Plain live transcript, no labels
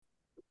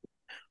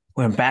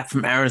We're back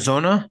from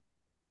Arizona,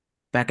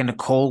 back in the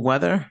cold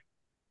weather.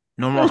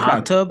 Normal It's hot kind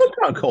of tub. it's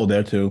kind of cold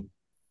there too.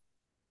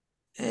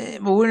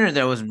 But winter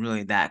there wasn't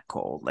really that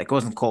cold. Like it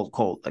wasn't cold,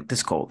 like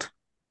this cold.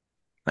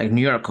 Like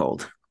New York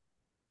cold.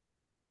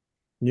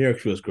 New York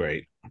feels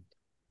great.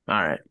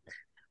 All right.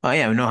 Oh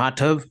yeah, no hot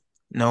tub.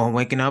 No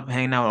waking up,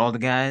 hanging out with all the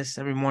guys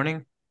every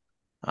morning.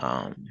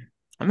 Um,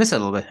 I miss it a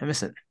little bit. I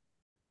miss it.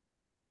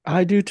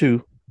 I do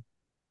too.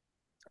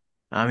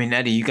 I mean,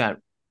 Eddie, you got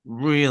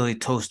really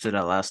toasted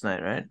out last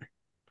night, right?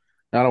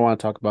 I don't want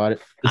to talk about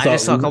it. We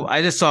saw we,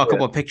 I just saw a yeah,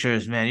 couple of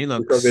pictures, man. You we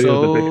look saw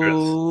videos and pictures.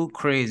 so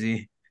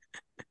crazy.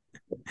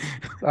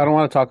 I don't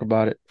want to talk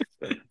about it.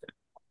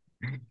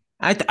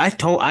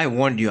 I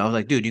warned you. I was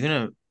like, dude, you're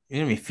gonna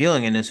be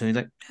feeling in this. And he's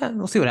like, yeah,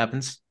 we'll see what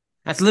happens.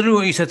 That's literally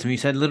what you said to me.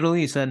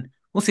 You said,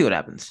 we'll see what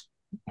happens.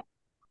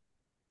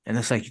 And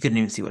it's like you couldn't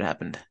even see what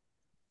happened.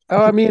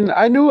 Oh, I mean,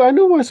 I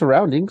knew my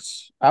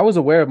surroundings. I was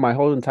aware of my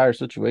whole entire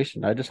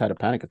situation. I just had a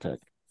panic attack.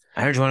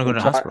 I heard you want to go to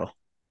the So hospital.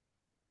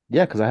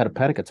 yeah, because I had a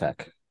panic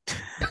attack.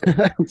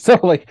 So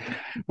like,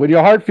 when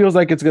your heart feels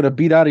like it's gonna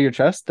beat out of your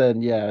chest,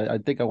 then yeah, I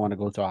think I want to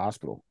go to a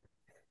hospital.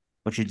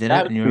 But you That didn't, and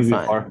happened you to were me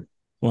fine. before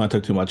when I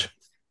took too much.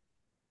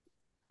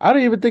 I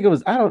don't even think it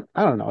was. I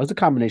don't know. It's a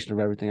combination of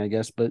everything, I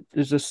guess. But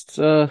it's just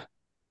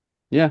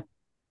yeah.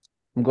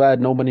 I'm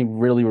glad nobody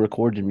really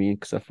recorded me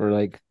except for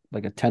like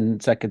a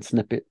 10-second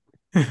snippet.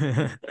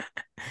 I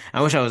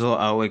wish I was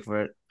awake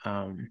for it.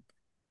 And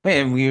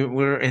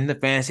we're in the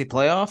fantasy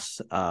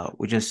playoffs.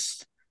 We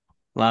just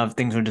a lot of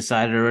things were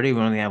decided already.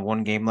 We only have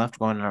one game left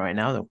going on right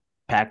now, the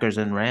Packers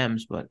and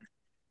Rams. But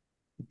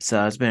it's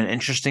been an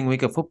interesting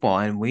week of football,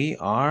 and we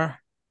are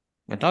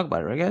gonna talk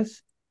about it, right,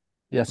 guys?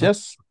 Yes,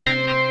 yes.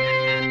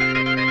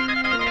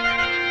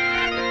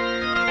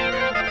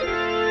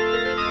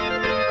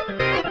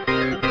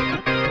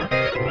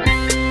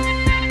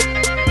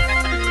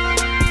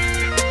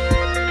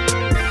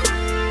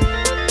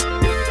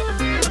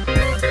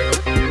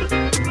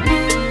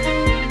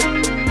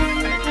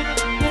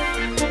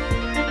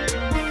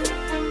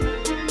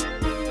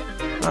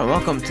 All right,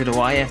 welcome to the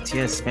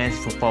YFTS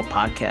Fantasy Football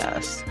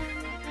Podcast.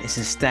 This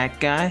is Stat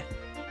Guy.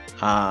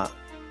 Uh,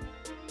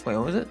 wait,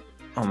 what was it?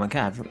 Oh my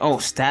God! Oh,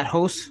 Stat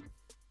Host.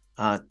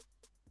 Uh,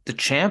 the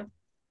champ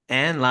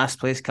and last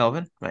place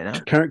Kelvin right now.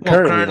 Well,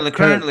 currently last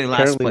Currently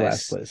last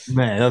place place.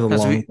 Man, that was a because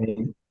long we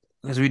game.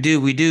 because we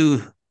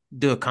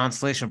do a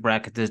consolation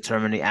bracket to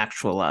determine the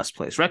actual last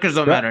place. Records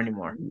don't Bra- matter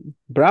anymore.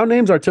 Brown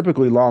names are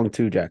typically long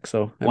too, Jack.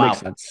 So it makes Wow,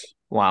 sense.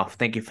 wow!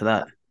 Thank you for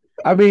that.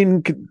 I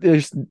mean,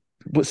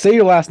 say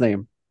your last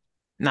name.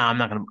 No, I'm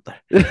not gonna.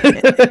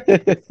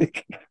 Yeah.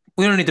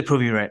 We don't need to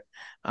prove you right.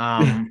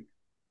 I'm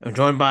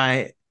joined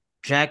by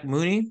Jack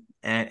Mooney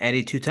and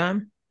Eddie Two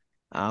Time.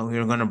 We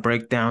are going to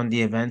break down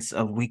the events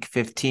of Week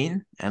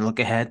 15 and look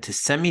ahead to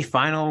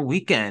semifinal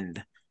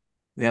weekend.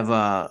 We have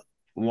a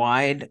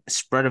wide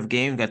spread of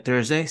games. We got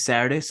Thursday,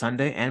 Saturday,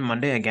 Sunday, and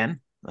Monday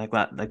again, like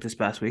this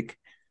past week.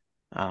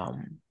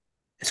 Um,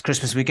 it's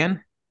Christmas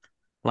weekend.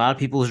 A lot of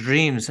people's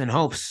dreams and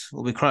hopes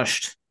will be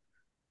crushed.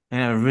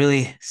 And a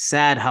really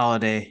sad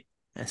holiday,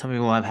 and some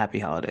people will have happy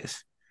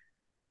holidays.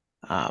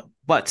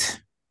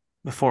 But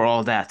before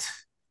all that,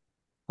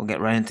 we'll get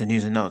right into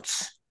news and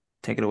notes.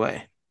 Take it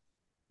away.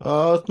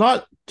 It's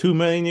not too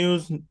many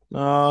news.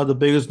 The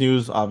biggest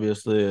news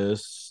obviously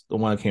is the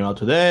one that came out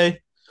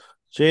today.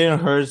 Jalen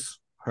Hurts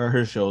hurt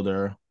his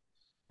shoulder,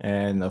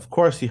 and of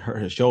course he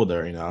hurt his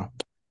shoulder.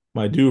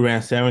 My dude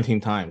ran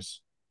 17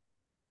 times,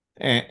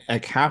 and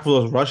like half of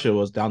those rushes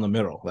was down the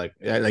middle. Like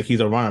he's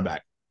a runner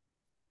back.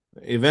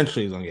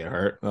 Eventually he's gonna get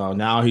hurt.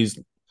 Now he's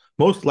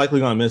most likely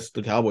gonna miss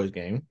the Cowboys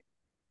game,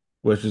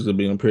 which is gonna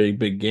be a pretty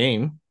big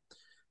game.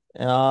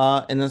 In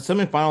the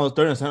semifinals,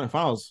 third and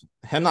semifinals,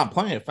 him not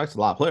playing affects a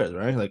lot of players,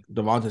 right? Like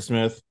Devonta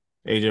Smith,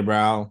 AJ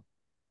Brown,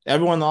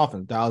 everyone in the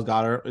offense, Dallas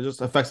Goddard, it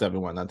just affects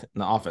everyone in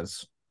the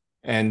offense.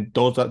 And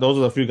those are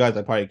the few guys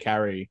that probably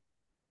carry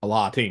a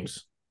lot of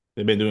teams.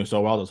 They've been doing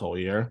so well this whole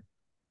year.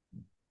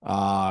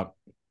 Uh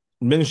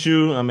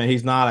Minshew, I mean,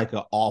 he's not like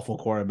an awful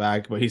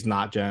quarterback, but he's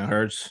not Jalen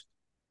Hurts.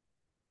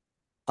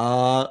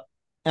 Uh,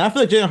 and I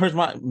feel like Jalen Hurts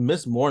might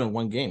miss more than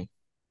one game.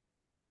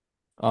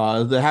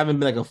 There haven't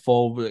been like a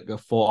full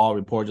all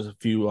report, just a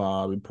few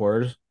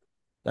reporters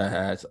that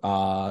has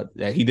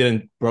that he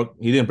didn't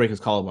break his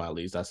collarbone at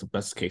least. That's the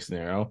best case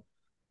scenario.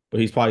 But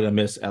he's probably gonna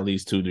miss at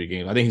least 2 3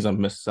 games. I think he's gonna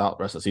miss out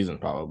the rest of the season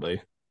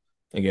probably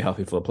and get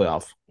healthy for the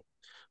playoff,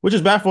 which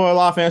is bad for a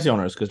lot of fantasy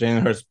owners because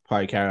Jalen Hurts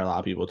probably carry a lot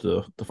of people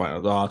to the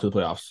final to the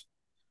playoffs.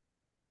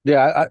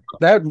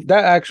 That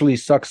actually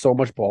sucks so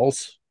much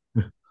balls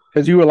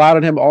because you relied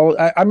on him all.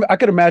 I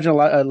could imagine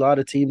a lot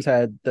of teams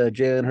had the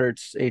Jalen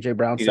Hurts, AJ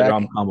Brown AJ stack.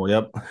 Brown combo,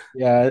 yep.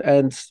 Yeah,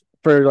 and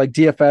for like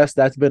DFS,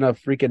 that's been a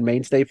freaking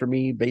mainstay for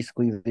me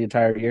basically the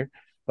entire year.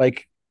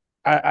 Like,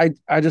 I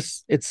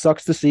just it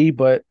sucks to see,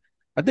 but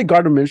I think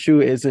Gardner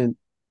Minshew isn't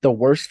the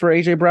worst for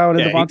AJ Brown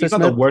and Yeah, Devonta he's not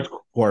the Smith. worst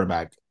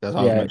quarterback. That's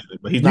what I was Yeah, mentioning,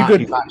 but he's you not could.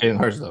 he's not Jalen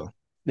Hurts though.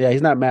 Yeah,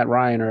 he's not Matt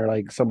Ryan or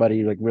like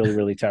somebody like really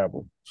really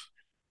terrible.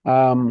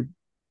 Um,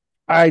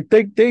 I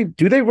think they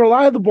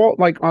rely on the ball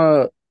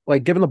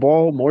like giving the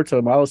ball more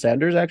to Miles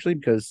Sanders actually,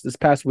 because this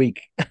past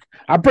week,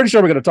 I'm pretty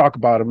sure we're going to talk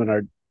about him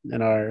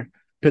in our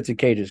pits and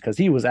cages because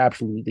he was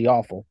absolutely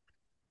awful.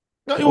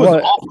 No, it was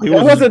Well, awful. He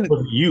it wasn't.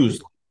 wasn't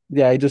used,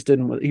 Yeah, he just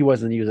didn't. He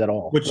wasn't used at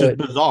all. which is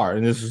But bizarre,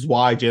 and this is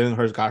why Jalen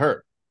Hurts got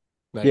hurt.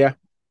 Like, yeah,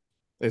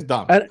 it's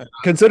dumb. and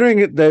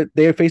considering that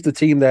they faced a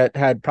team that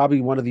had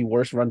probably one of the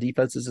worst run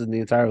defenses in the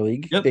entire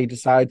league, Yep. they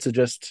decide to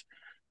just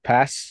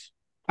pass.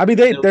 I mean,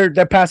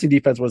 their passing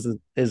defense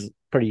is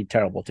pretty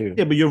terrible too.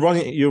 Yeah, but you're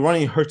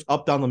running Hurts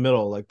up down the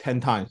middle like 10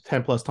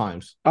 plus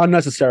times.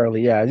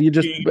 Unnecessarily, yeah. You're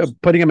just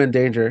putting him in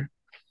danger.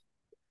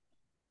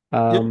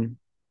 Yep.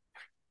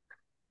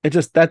 It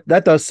just that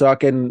does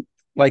suck. And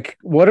like,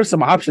 what are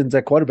some options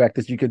at quarterback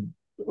that you could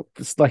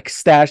like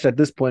stash at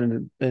this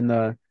point in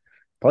the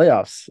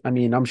playoffs? I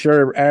mean, I'm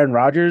sure Aaron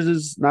Rodgers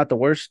is not the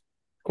worst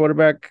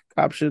quarterback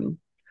option.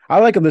 I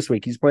like him this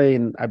week.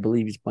 I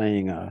believe he's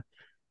playing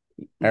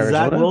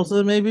Arizona. Zach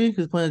Wilson, maybe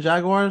he's playing the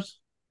Jaguars.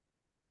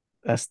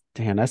 That's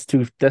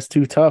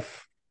too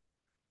tough.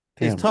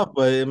 Damn. It's tough,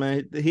 but I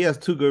mean, he has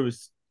two good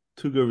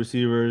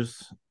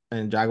receivers,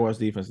 and Jaguars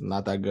defense is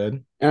not that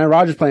good. Aaron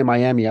Rodgers playing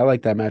Miami. I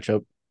like that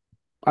matchup.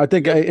 I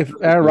think if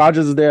Aaron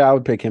Rodgers is there, I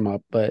would pick him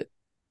up. But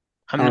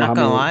I'm not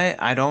gonna lie,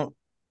 I don't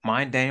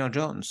mind Daniel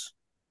Jones.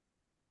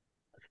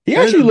 He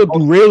actually looked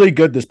really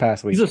good this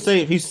past week.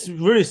 He's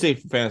really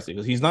safe for fantasy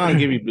because he's not gonna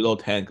give you below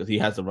 10 because he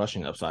has the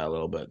rushing upside a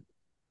little bit.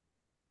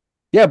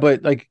 Yeah,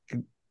 but like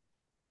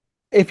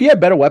if he had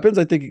better weapons,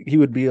 I think he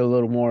would be a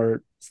little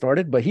more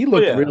started. But he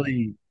looked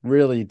really,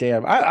 really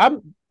damn.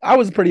 I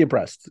was pretty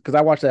impressed because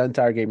I watched that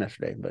entire game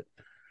yesterday. But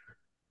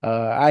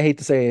I hate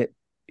to say it,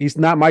 he's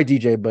not my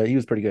DJ, but he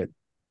was pretty good.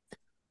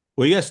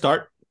 Will you guys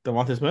start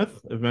Devontae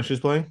Smith if Minshew's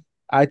playing?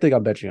 I think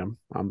I'm betting him.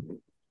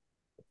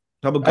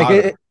 How about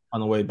Goddard on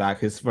the way back,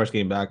 his first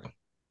game back?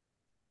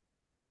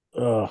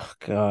 Oh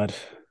God,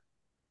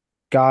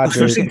 I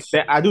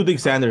do think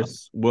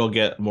Sanders will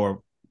get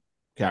more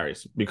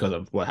carries because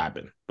of what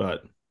happened,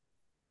 but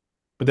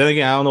then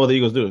again, I don't know what the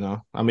Eagles do.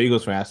 No, I'm an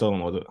Eagles fan. I still don't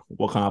know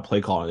what kind of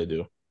play calling they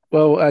do.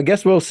 Well, I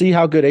guess we'll see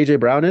how good AJ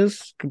Brown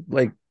is.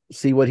 Like,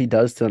 see what he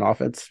does to an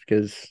offense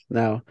because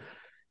now,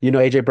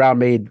 AJ Brown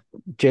made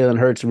Jalen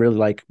Hurts really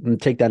like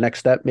take that next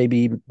step.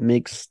 Maybe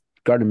makes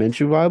Gardner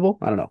Minshew viable.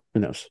 I don't know. Who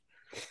knows?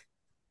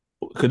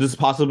 Could this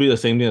possibly be the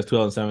same thing as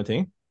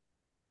 2017?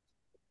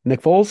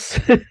 Nick Foles?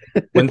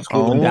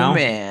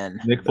 Man.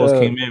 Nick Foles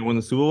came in and won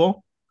the Super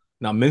Bowl.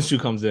 Now Minshew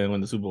comes in and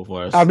win the Super Bowl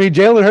for us. I mean,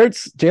 Jalen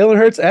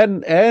Hurts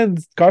and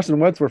Carson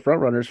Wentz were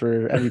front runners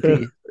for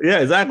MVP. Yeah,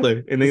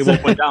 exactly. And they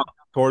both went down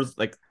towards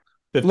like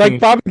 15. Like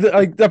probably,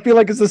 I feel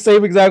like it's the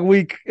same exact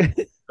week.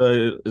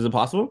 Is it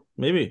possible?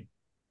 Maybe.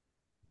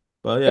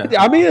 But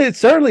yeah, I mean, it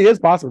certainly is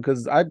possible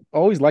because I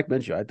always liked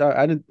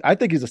Minshew. I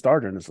think he's a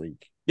starter in this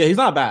league. Yeah, he's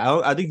not bad.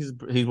 I think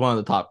he's one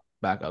of the top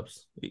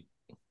backups.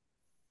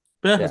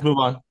 But yeah, let's move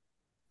on.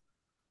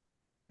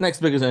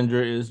 Next biggest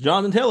injury is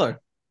Jonathan Taylor.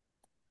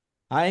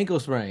 High ankle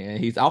sprain, and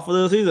he's out for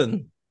the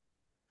season.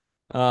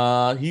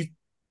 He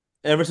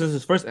ever since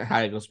his first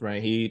high ankle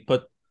sprain, he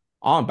put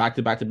on back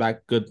to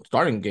back good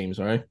starting games.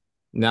 Right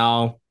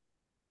now,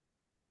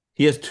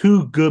 he has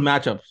two good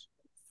matchups.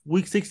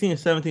 Week 16 and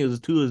 17 was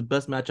two of his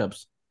best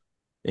matchups,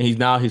 and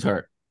he's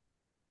hurt.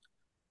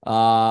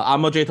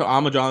 I'm a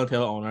Jonathan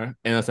Taylor owner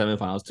in the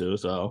semifinals too,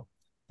 so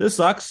this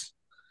sucks.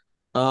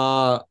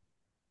 Will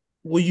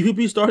you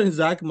be starting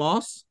Zach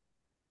Moss?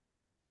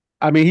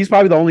 I mean, he's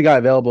probably the only guy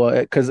available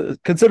because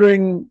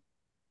considering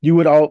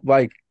you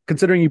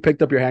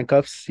picked up your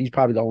handcuffs, he's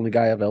probably the only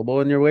guy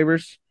available in your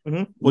waivers.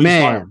 Mm-hmm.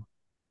 Man,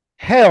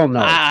 hell no.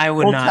 I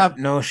would not.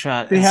 No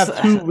shot. They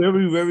have two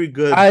very, very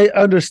good. I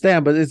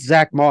understand, but it's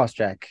Zach Moss,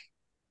 Jack.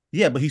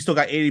 Yeah, but he still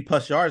got 80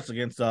 plus yards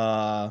against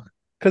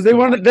because they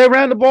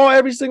ran the ball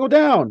every single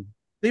down.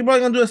 They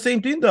probably gonna do the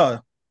same thing though.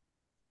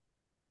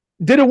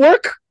 Did it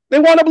work? They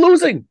wound up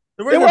losing.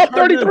 They were up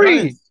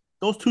 33.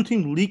 Those two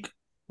teams leak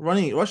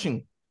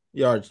rushing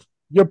yards.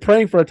 You're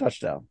praying for a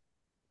touchdown.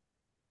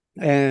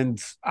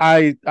 And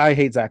I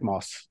hate Zach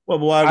Moss.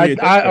 Well,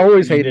 I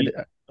always hated it.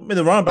 I mean,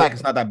 the running back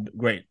is not that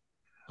great.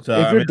 So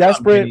if you're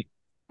desperate,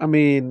 I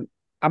mean,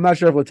 I'm not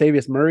sure if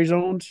Latavius Murray's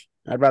owned.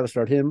 I'd rather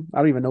start him. I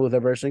don't even know who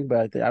they're versing,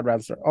 but I'd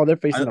rather start. Oh, they're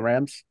facing the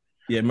Rams.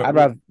 Yeah, I'd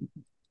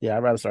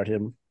rather start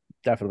him.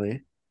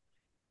 Definitely.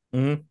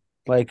 Mm-hmm.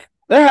 Like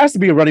there has to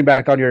be a running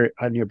back on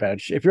your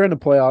bench. If you're in the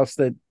playoffs,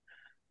 that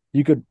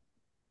you could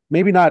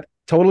maybe not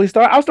totally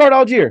start. I'll start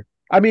Algier.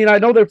 I mean, I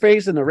know they're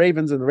facing the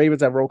Ravens, and the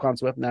Ravens have Roquan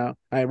Smith now.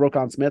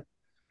 Roquan Smith,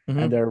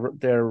 and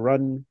their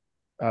run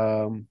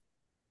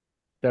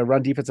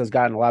defense has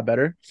gotten a lot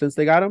better since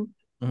they got him.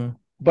 Mm-hmm.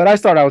 But I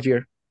start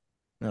Algier.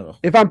 No.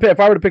 If I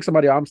were to pick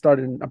somebody, I'm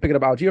picking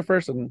up Algier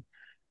first, and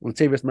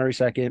Latavius Murray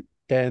second,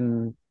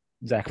 then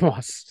Zach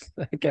Moss.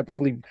 I can't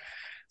believe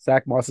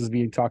Zach Moss is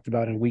being talked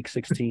about in Week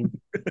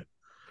 16.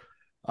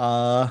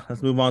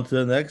 Let's move on to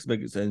the next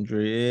biggest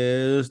injury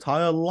is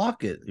Tyler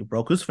Lockett. He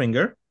broke his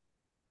finger.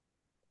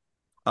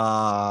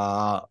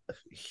 I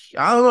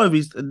don't know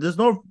if there's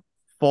no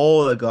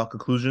full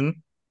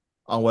conclusion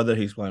on whether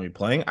he's going to be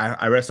playing.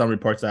 I read some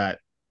reports that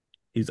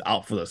he's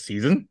out for the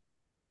season,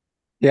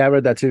 Yeah, I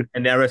read that too.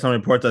 And I read some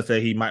reports that say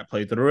he might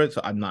play through it,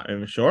 so I'm not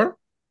even sure.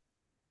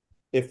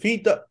 If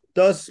he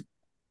does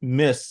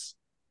miss,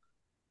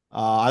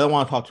 I don't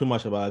want to talk too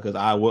much about it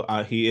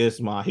because he's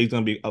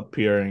going to be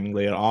appearing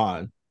later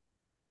on.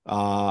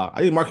 I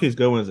think Marquise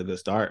Goodwin is a good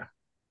start.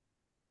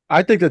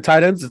 I think the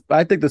tight ends.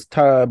 I think this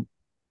Noah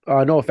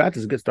Fant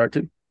is a good start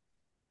too.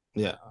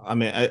 Yeah, I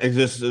mean, it's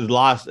just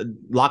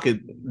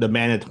Lockett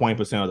demanded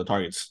 20% of the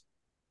targets,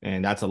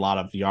 and that's a lot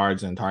of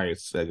yards and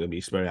targets that could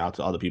be spread out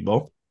to other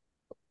people.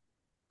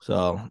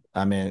 So,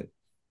 I mean,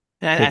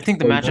 I think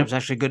the matchup's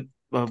actually good,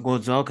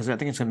 goes well because I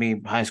think it's gonna be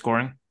high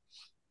scoring.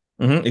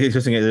 It's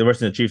just they're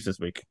versus the Chiefs this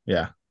week.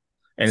 Yeah,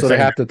 and so they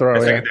have to throw.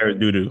 Secondary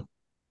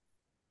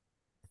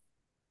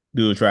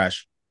doo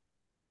trash.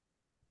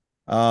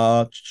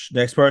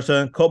 Next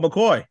person, Colt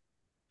McCoy.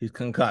 He's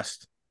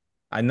concussed.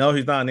 I know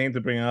he's not a name to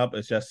bring up.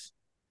 It's just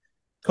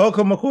Colt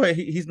McCoy.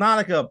 He's not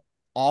like a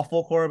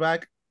awful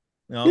quarterback.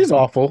 You know? He's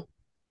awful,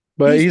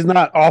 but he's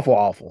not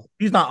awful.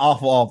 He's not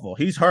awful.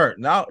 He's hurt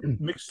now.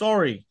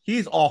 McSorley,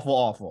 he's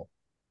awful,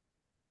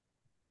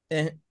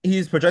 and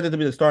he's projected to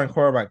be the starting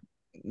quarterback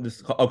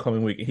this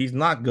upcoming week. He's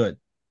not good.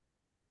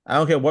 I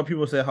don't care what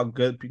people say how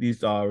good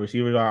these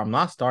receivers are. I'm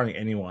not starting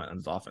anyone in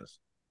this offense,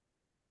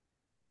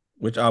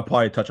 which I'll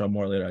probably touch on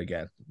more later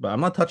again. But I'm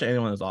not touching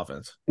anyone in this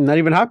offense. Not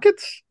even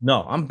Hopkins?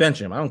 No, I'm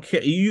benching him. I don't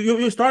care.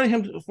 You're starting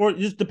him for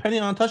just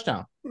depending on a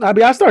touchdown. I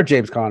mean, I start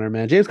James Conner,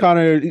 man. James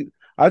Conner,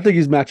 I think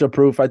he's matchup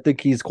proof. I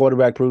think he's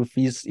quarterback proof.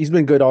 He's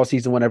been good all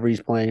season whenever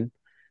he's playing.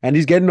 And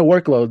he's getting the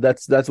workload.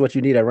 That's what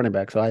you need at running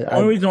back. So the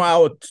only reason why I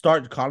would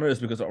start Conner is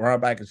because the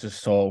running back is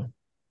just so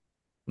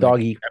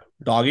doggy.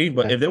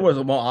 But if there was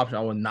a more option,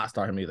 I would not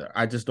start him either.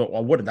 I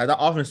wouldn't. That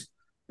offense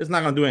is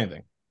not going to do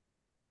anything.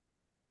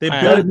 They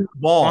build the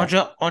ball. Why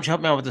don't you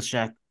help me out with this,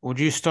 Jack? Would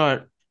you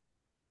start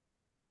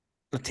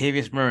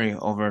Latavius Murray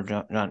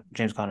over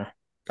James Conner?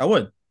 I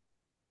would.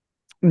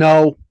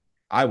 No,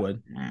 I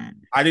would.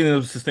 I think it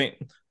was sustain.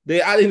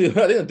 I think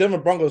the Denver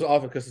Broncos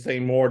offense could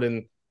sustain more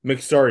than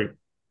McSorley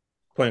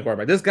playing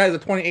quarterback. This guy's a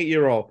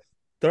 28-year-old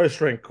third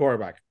string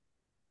quarterback.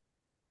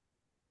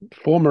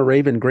 Former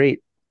Raven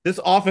great.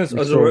 This offense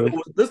wasn't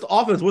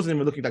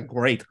even looking that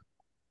great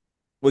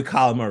with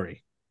Kyle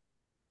Murray.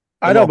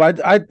 I know, but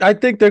I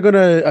think they're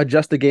gonna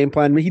adjust the game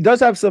plan. I mean, he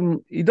does have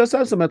some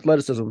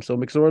athleticism. So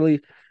McSorley,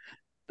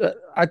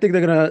 I think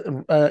they're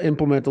gonna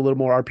implement a little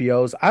more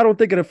RPOs. I don't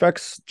think it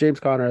affects James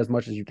Conner as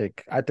much as you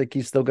think. I think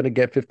he's still gonna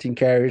get 15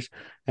 carries,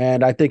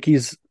 and I think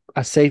he's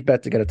a safe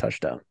bet to get a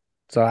touchdown.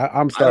 So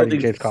I'm starting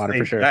James Conner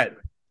for sure.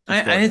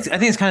 I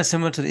think it's kind of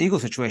similar to the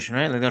Eagles situation,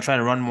 right? Like they'll try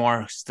to run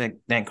more, then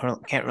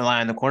can't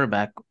rely on the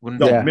quarterback.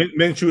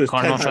 Minshew is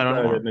 10 times better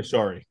than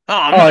McSorley.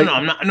 I'm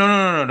not.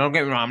 No. Don't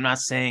get me wrong. I'm not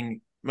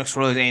saying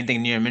McSorley is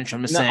anything near Minshew.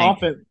 I'm just saying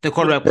the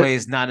quarterback play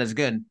is not as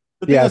good.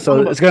 Yeah,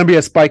 so it's going to be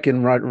a spike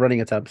in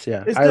running attempts.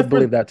 Yeah, I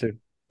believe that too.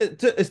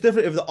 It's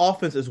different if the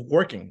offense is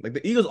working. Like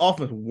the Eagles'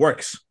 offense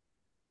works.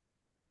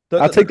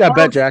 I'll take that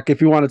bet, Jack,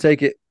 if you want to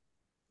take it.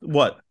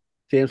 What?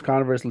 James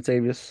Conner versus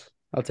Latavius.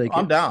 I'll take it.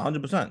 I'm down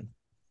 100%.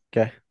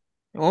 Okay.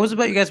 What was the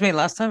bet you guys made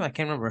last time? I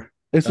can't remember.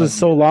 This was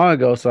so long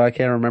ago, so I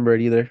can't remember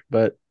it either.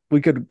 But we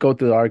could go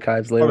through the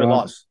archives later on.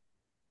 Lost.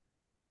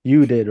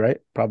 You did, right?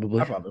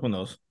 Probably. Who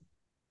knows?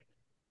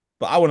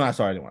 But I would not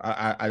start anyone.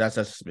 That's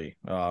just me.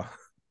 I'll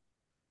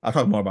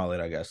talk more about it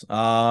later, I guess.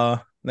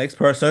 Next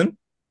person.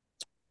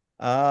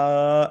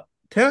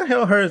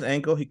 Tannehill hurt his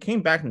ankle. He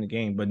came back in the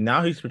game, but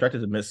now he's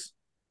projected to miss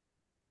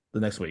the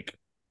next week.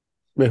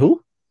 Wait,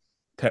 who?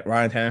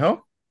 Ryan Tannehill.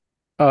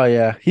 Oh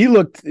yeah, he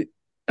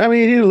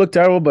didn't look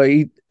terrible, but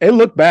it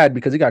looked bad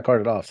because he got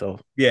carted off. So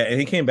yeah, and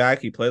he came back.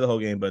 He played the whole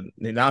game, but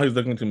now he's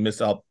looking to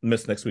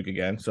miss next week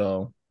again.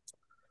 So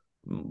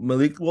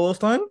Malik Willow's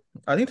time.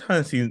 I think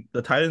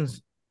the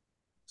Titans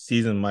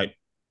season might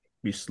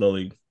be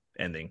slowly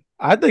ending.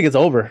 I think it's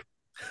over.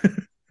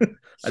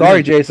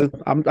 Sorry, Jason.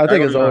 I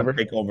think it's over.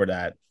 Take over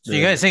that. So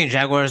you guys think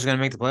Jaguars are going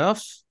to make the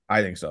playoffs?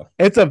 I think so.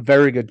 It's a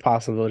very good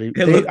possibility.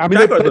 They're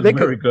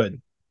very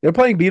good. They're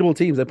playing beatable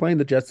teams. They're playing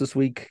the Jets this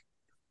week.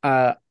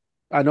 I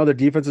know their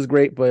defense is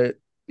great, but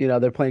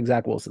they're playing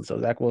Zach Wilson, so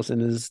Zach Wilson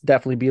is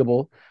definitely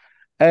beatable.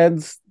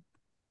 And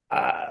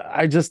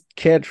I just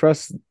can't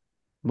trust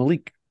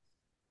Malik.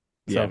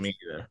 Yeah, me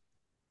either.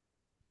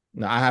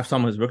 No, I have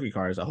some of his rookie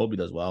cards. I hope he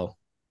does well.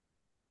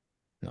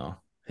 No,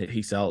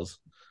 he sells.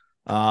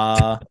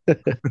 Another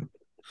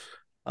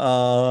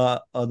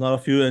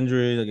few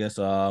injuries. I guess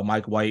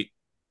Mike White,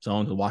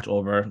 someone to watch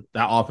over.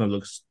 That offense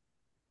looks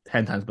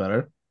 10 times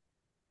better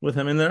with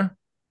him in there.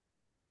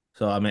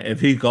 So I mean, if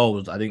he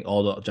goes, I think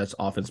all the Jets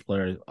offense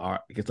players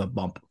gets a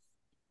bump.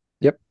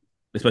 Yep.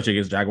 Especially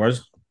against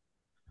Jaguars.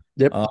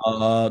 Yep.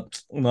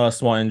 Another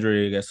small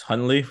injury, I guess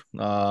Huntley.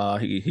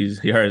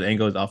 He hurt his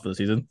ankle off for the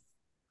season.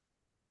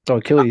 Oh,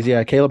 Achilles,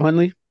 yeah. Caleb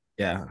Huntley.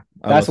 Yeah.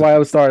 That's why I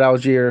would start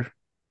Algier.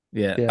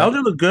 Yeah.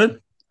 Algier looked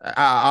good.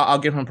 I'll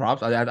give him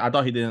props. I thought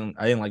I didn't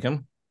like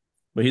him.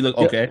 But he looked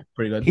okay,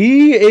 pretty good.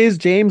 He is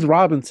James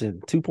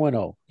Robinson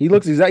 2.0. He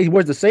looks exactly. He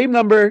wears the same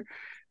number,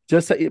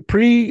 just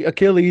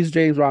pre-Achilles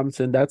James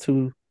Robinson. That's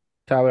who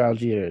Tyler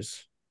Algier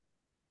is.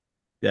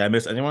 Yeah, I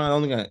missed anyone. I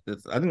don't think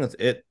I think that's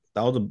it.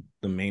 That was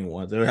the main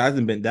one. There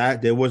hasn't been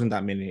that. There wasn't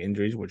that many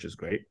injuries, which is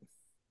great.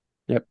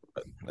 Yep.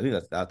 But I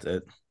think that's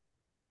it.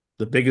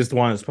 The biggest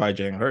one is probably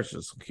Jalen Hurts.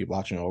 Just keep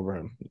watching over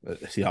him.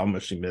 See how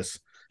much he missed.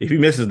 If he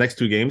misses next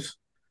 2 games,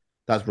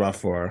 that's rough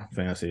for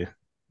fantasy.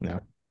 Yeah.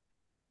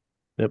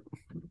 Yep.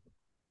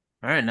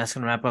 All right, and that's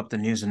gonna wrap up the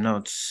news and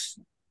notes.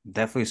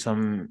 Definitely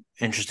some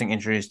interesting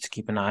injuries to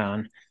keep an eye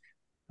on.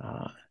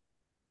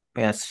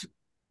 But yes,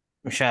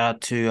 shout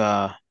out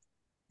to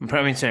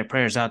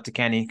prayers out to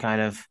Kenny.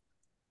 Kind of,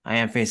 I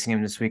am facing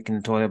him this week in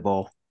the toilet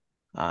bowl,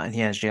 and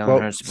he has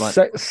Jalen Hurts.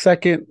 But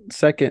second.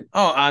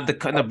 Oh,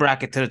 the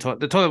bracket to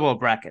the toilet bowl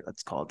bracket.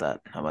 Let's call it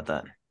that. How about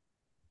that?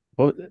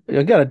 Well,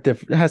 you got a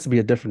different. It has to be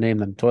a different name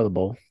than toilet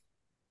bowl.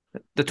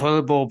 The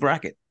toilet bowl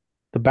bracket.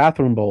 The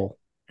bathroom bowl.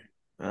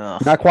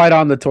 Ugh. Not quite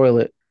on the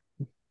toilet.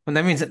 Well,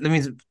 that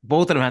means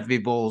both of them have to be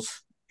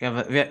bowls.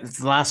 If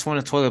the last one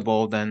is toilet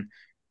bowl, then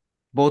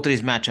both of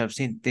these matchups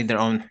need their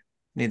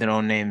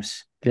own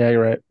names. Yeah,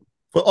 you're right.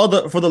 For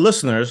the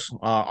listeners,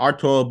 our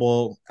toilet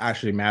bowl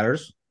actually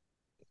matters.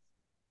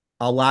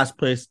 Our last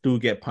place do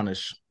get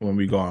punished when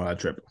we go on a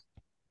trip.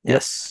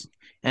 Yes,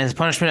 and it's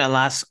punishment that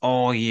lasts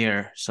all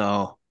year,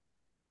 so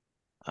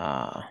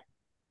you'll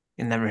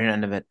never hear the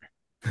end of it.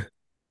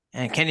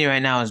 And Kenny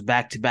right now is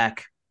back to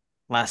back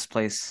last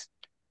place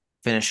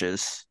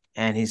finishes,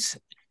 and he's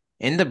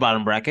in the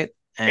bottom bracket.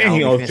 And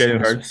he owes Jalen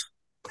Hurts.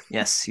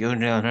 Yes, he owes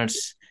Jalen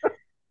Hurts.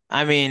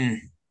 I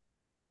mean,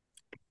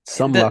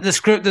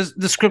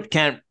 the script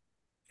can't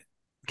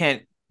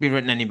be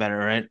written any better,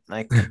 right?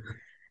 Like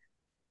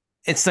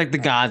it's like the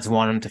gods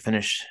want him to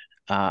finish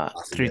last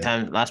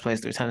place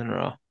 3 times in a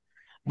row.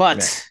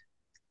 But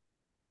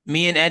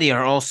me and Eddie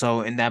are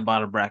also in that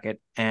bottom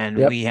bracket, and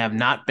we have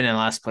not been in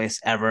last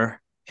place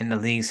ever in the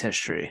league's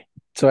history.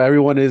 So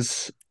everyone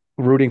is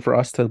rooting for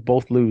us to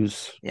both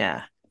lose.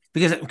 Yeah.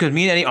 Because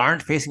me and Eddie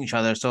aren't facing each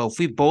other. So if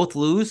we both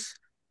lose,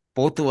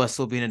 both of us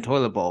will be in a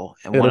toilet bowl.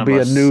 And it'll be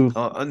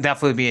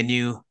definitely be a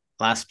new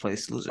last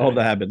place loser. I hope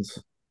that happens.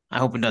 I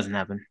hope it doesn't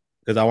happen.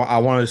 Because I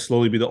want to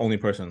slowly be the only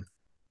person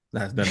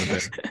that's never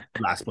been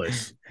last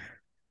place.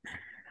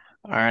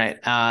 All right.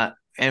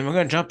 And we're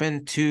going to jump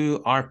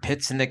into our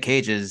pits and the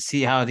cages,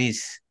 see how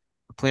these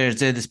players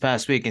did this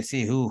past week and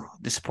see who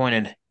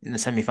disappointed in the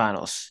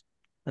semifinals.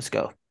 Let's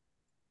go.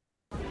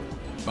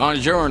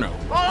 Buongiorno.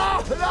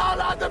 Oh, no,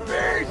 not the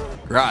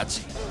beast!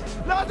 Grazie.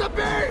 Not the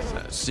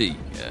beast! Si,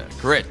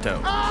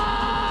 corretto.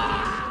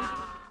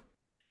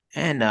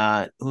 And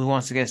who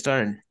wants to get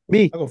started?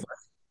 Me. I'll go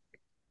first.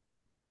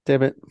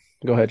 Damn it.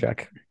 Go ahead,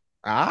 Jack.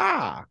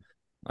 All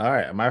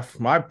right.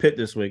 My pit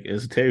this week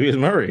is Latavius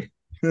Murray.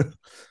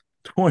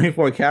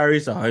 24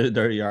 carries,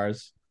 130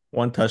 yards,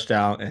 1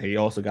 touchdown, and he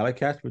also got a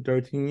catch for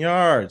 13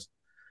 yards.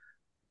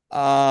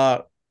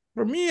 For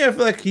me, I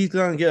feel like he's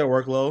gonna get a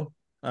workload.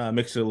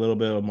 Mix it a little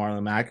bit of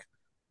Marlon Mack.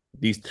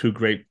 These 2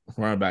 great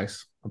running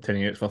backs from 10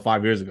 years,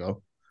 5 years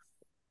ago.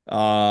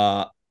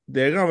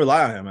 They're gonna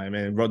rely on him. I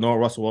mean, no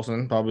Russell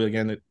Wilson probably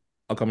again the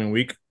upcoming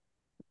week.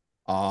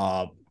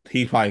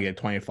 He's probably get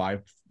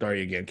 25,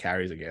 30 again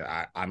carries again.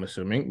 I'm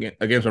assuming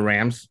against the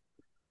Rams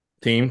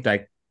team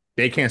that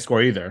they can't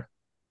score either.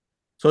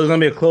 So it's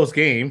gonna be a close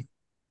game.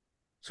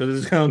 So this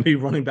is gonna be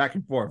running back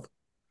and forth.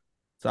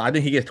 So I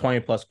think he gets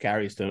 20 plus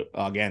carries to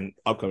again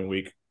upcoming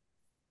week.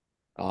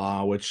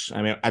 Which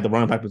I mean at the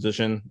running back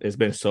position, it's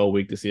been so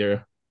weak this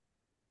year.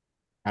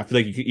 I feel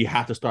like you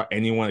have to start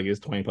anyone that gets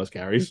 20 plus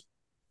carries.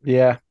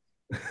 Yeah.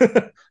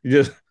 I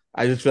just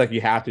feel like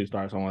you have to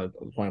start someone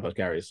with 20 plus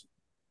carries.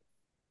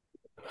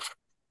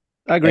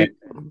 I agree.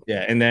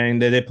 And then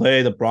they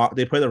play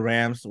the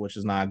Rams, which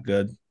is not a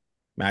good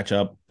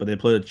matchup, but they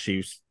play the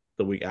Chiefs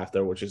the week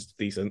after, which is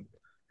decent,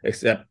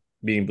 except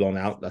being blown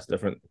out. That's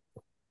different.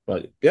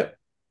 But yep.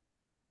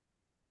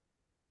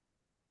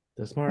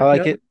 That's smart. I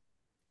like it.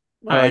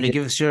 All right,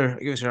 give us your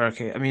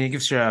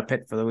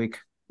pit for the week.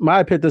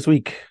 My pit this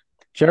week,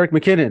 Jerick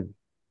McKinnon.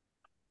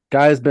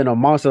 Guy has been a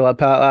monster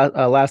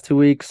last 2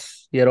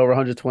 weeks. He had over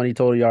 120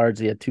 total yards.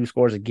 He had 2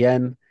 scores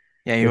again.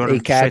 Yeah, you wrote him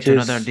straight to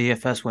another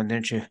DFS win,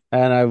 didn't you?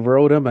 And I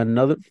wrote him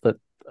another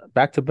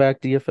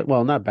back-to-back DFS.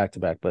 Well, not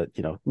back-to-back, but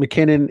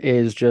McKinnon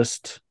is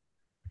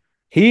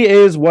he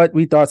is what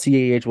we thought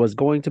CAH was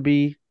going to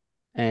be,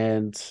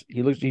 and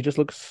he looks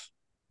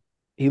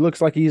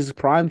like he's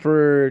primed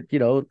for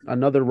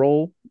another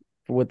role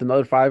with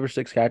another 5 or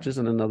 6 catches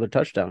and another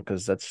touchdown,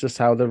 because that's just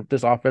how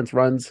this offense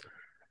runs.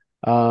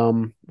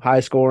 High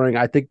scoring.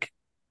 I think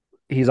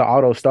he's an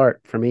auto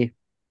start for me,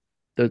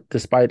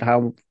 despite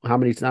how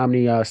many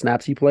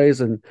snaps he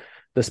plays and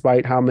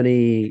despite how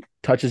many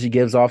touches he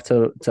gives off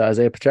to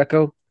Isaiah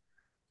Pacheco.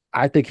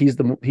 I think he's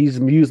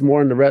used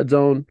more in the red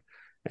zone,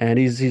 and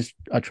he's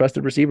a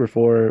trusted receiver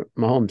for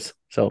Mahomes.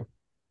 So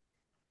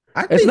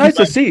it's nice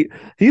to see.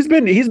 He's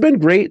been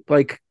great.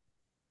 Like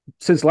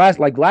since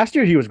last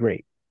year, he was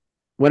great.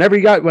 Whenever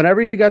he got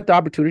the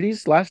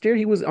opportunities last year,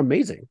 he was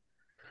amazing.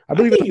 I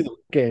think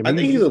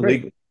he's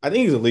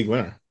a league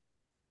winner.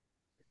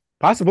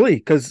 Possibly,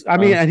 because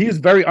and he was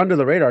very under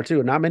the radar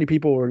too. Not many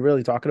people were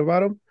really talking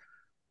about him.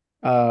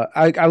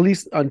 At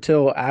least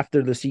until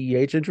after the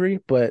CEH injury.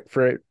 But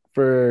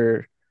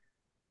for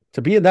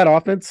to be in that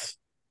offense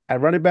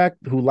at running back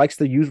who likes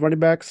to use running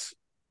backs,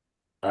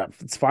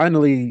 it's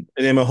finally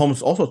And then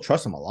Mahomes also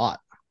trusts him a lot.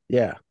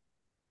 yeah,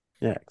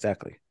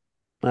 exactly.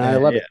 I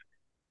love it.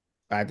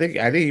 I think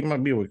he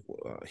might be.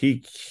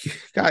 He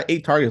got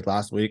 8 targets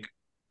last week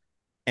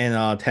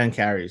and 10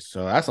 carries,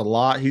 so that's a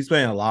lot. He's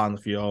playing a lot on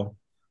the field.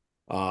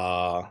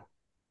 I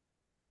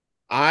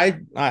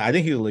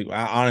think he's a league.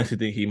 I honestly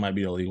think he might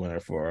be a league winner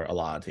for a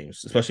lot of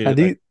teams, especially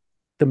And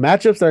the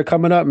matchups that are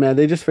coming up, man,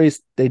 they just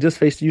faced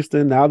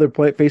Houston. Now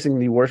they're facing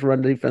the worst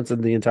run defense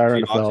in the entire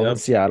NFL in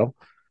Seattle.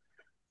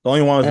 The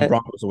only one is the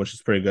Broncos, which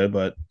is pretty good,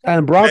 but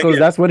Broncos,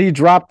 that's when he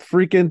dropped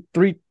freaking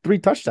three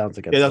touchdowns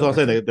against. Yeah, that's what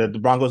I'm saying. The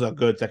Broncos are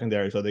good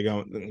secondary, so they're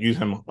going to use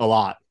him a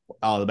lot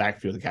out of the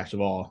backfield to catch the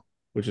ball,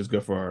 which is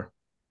good for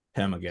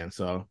him again.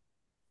 So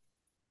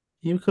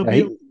he could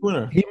be a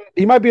winner.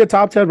 He might be a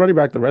top 10 running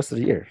back the rest of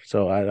the year.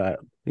 So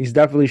he's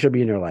definitely should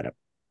be in your lineup.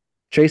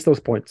 Chase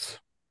those points.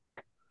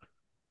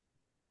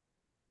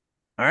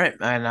 All right,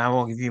 and I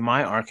will give you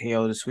my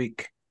RKO this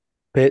week.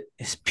 Pitt.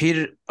 It's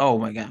Peter. Oh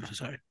my God, I'm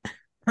sorry.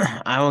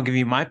 I will give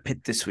you my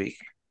pit this week.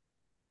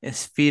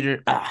 It's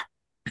Peter. I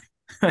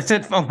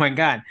said, oh my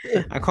God.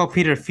 I call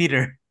Peter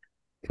Feeder.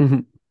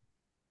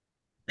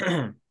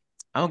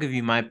 I'll give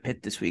you my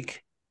pit this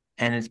week.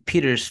 And it's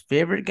Peter's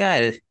favorite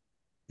guy,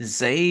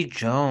 Zay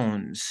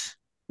Jones.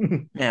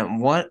 Man,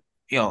 what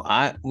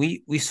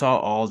we saw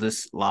all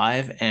this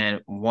live,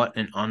 and what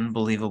an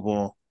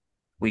unbelievable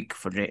week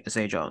for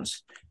Zay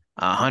Jones.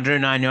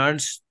 109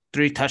 yards,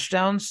 3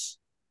 touchdowns.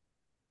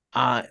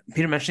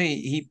 Peter mentioned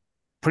he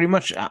pretty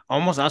much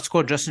almost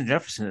outscored Justin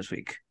Jefferson this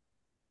week.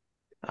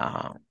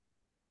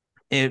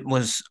 It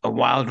was a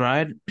wild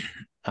ride.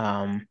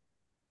 And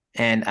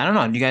I don't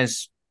know, do you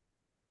guys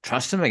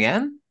trust him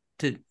again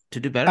to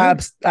do better?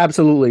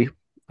 Absolutely.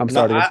 I'm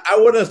sorry. I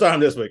wouldn't start him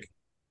this week.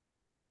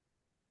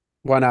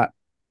 Why not?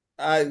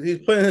 He's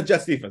playing the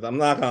Jets defense. I'm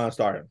not gonna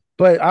start him.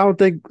 But I don't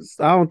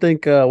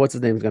think what's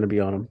his name is gonna be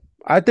on him.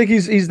 I think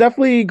he's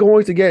definitely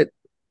going to get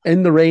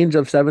in the range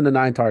of 7 to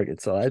 9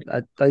 targets. So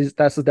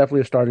that's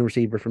definitely a starting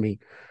receiver for me.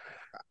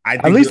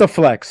 At least a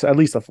flex.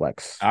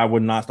 I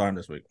would not start him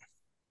this week.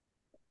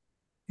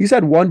 He's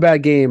had one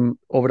bad game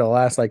over the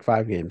last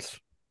 5 games.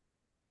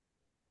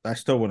 I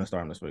still wouldn't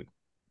start him this week.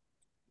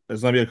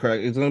 It's gonna be a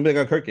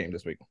Kirk game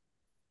this week.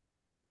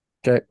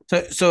 Okay.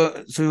 So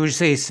would you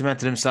say he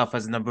cemented himself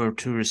as the number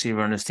 2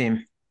 receiver on his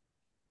team?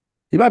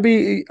 He might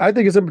be. I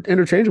think it's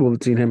interchangeable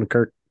between him and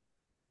Kirk.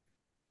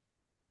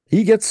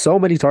 He gets so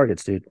many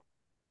targets, dude.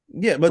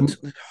 Yeah, but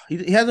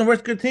he hasn't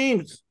versed good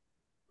teams.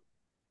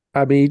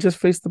 I mean, he just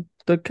faced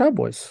the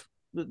Cowboys.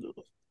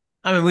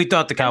 I mean, we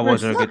thought the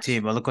Cowboys were a good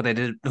team, but look what they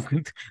did.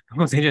 Look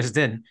what they just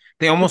did.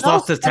 They almost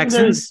lost to the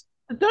Texans.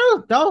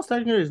 Dallas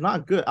secondary is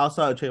not good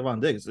outside of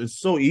Trayvon Diggs. It's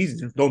so easy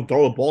to don't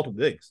throw the ball to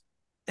Diggs.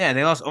 Yeah,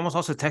 they almost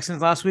lost to the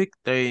Texans last week.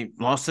 They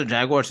lost to the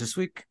Jaguars this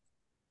week.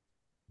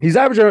 He's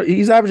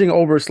averaging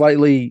over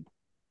slightly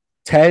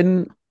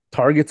 10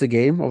 targets a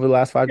game over the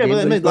last 5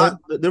 games. But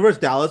there was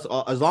Dallas.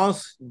 As long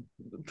as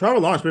Trevor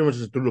Lawrence pretty much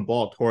just threw the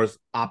ball towards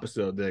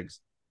opposite of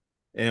Diggs,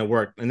 and it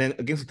worked. And then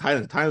against the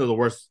Titans are the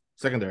worst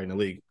secondary in the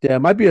league. Yeah, it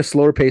might be a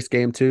slower paced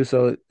game too.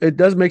 So it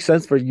does make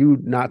sense for you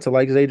not to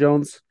like Zay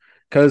Jones,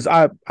 because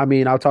I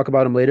mean I'll talk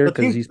about him later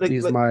because he's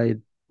my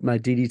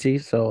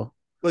DDT. So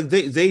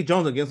Zay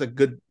Jones against a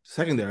good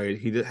secondary,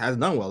 he has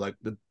done well. Like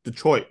the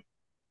Detroit,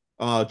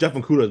 Jeff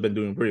Okudah has been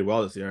doing pretty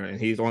well this year, and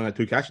he's only got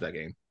 2 catches that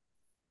game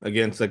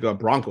against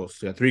Broncos.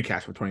 He had 3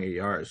 catches for 28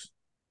 yards.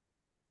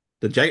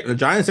 The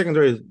Giants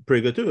secondary is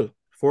pretty good too.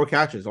 4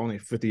 catches, only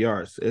 50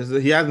 yards.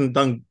 He hasn't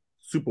done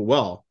super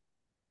well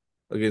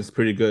against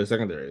pretty good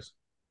secondaries.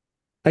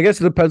 I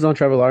guess it depends on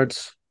Trevor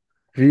Lawrence.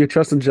 If you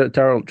trust in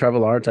Trevor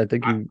Lawrence, I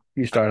think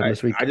you start him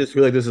this week. I just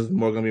feel like this is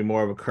going to be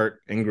more of a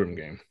Kirk Ingram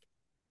game.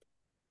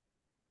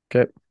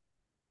 Okay.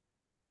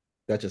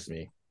 That's just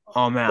me.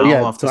 Oh, man.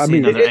 I'd love to see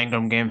another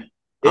Ingram game.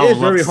 It is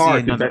very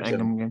hard to bench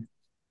him.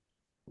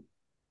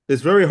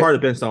 It's very hard to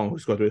bench someone who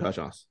scored 3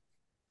 touchdowns.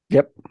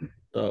 Yep.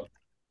 So,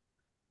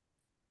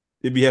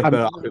 if you have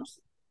better options,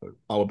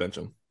 I will bench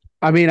him.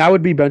 I mean, I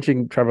would be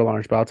benching Trevor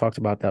Lawrence, but I'll talk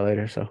about that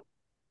later. So,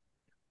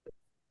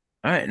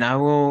 all right,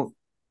 now we'll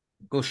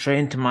go straight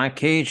into my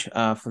cage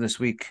for this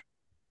week.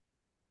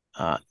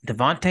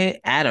 Davante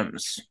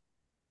Adams.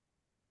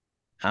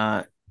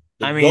 I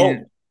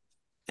mean,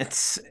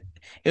 it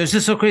was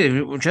just so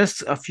crazy.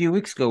 Just a few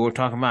weeks ago, we were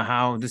talking about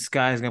how this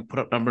guy is going to put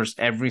up numbers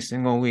every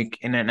single week,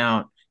 in and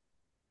out.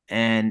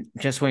 And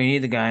just when you need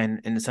the guy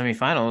in the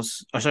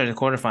semifinals, the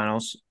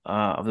quarterfinals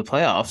of the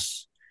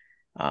playoffs,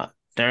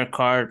 Derek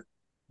Carr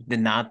did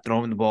not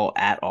throw him the ball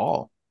at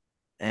all.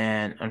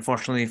 And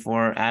unfortunately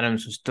for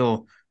Adams, who's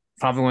still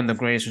probably one of the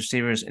greatest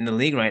receivers in the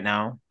league right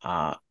now,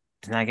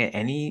 did not get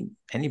any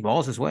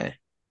balls his way.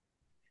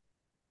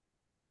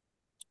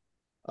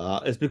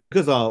 It's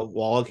because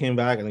Waller came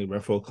back and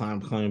Renfrow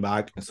coming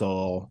back, and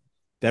so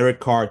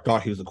Derek Carr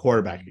thought he was a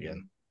quarterback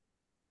again.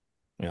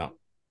 You know,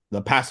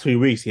 the past 3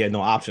 weeks he had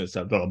no options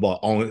to throw the ball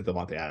only to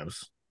Davante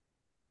Adams.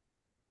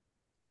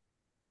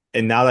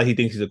 and now that he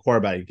thinks he's a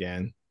quarterback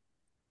again,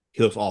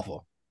 he looks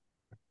awful.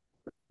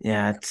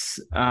 Yeah, it's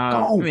I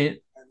Go. mean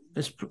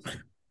it's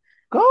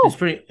Go.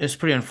 it's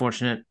pretty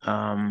unfortunate.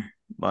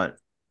 But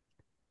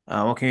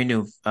what can you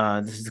do?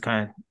 This is the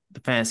kind of the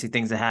fantasy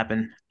things that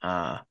happen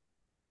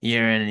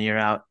year in and year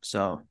out.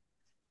 So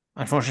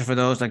unfortunate for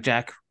those like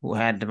Jack who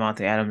had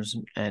Devontae Adams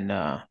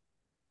and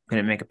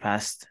couldn't make it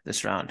past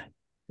this round.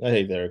 I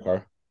hate Derek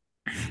Carr.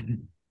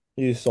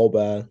 He's so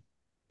bad.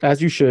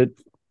 As you should.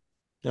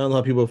 I don't know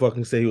how people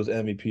fucking say he was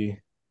MVP.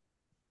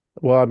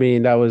 Well, I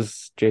mean, that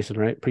was Jason,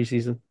 right?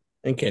 Preseason.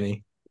 And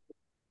Kenny.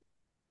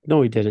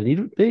 No, he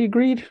didn't. They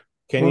agreed.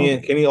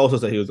 Kenny also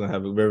said he was gonna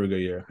have a very good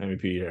year,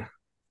 MVP year.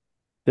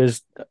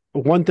 There's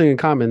one thing in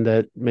common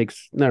that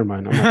makes. Never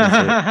mind.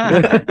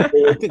 I'm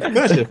not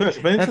gonna say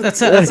Finish.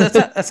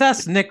 Let's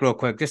ask Nick real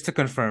quick just to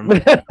confirm.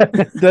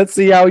 it. Let's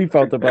see how he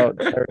felt about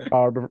Derek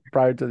Carr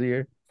prior to the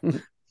year.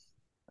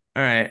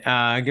 All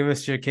right, give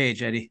us your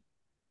cage, Eddie.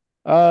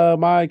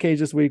 My case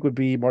this week would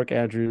be Mark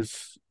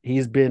Andrews.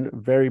 He's been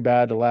very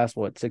bad the last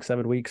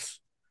 6-7 weeks.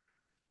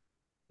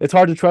 It's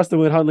hard to trust him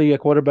with Huntley at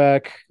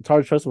quarterback. It's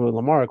hard to trust him with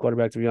Lamar at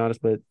quarterback, to be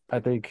honest. But I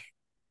think,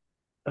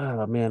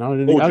 oh man, I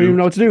don't even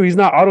know what to do. He's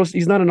not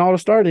an auto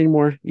start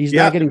anymore. He's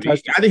not getting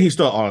touched. I think he's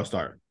still auto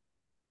start.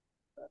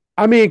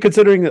 I mean,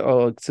 considering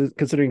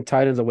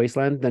Titans a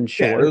wasteland, then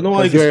sure. Yeah, there's no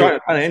one you can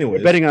start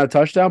anyway. Betting on a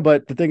touchdown,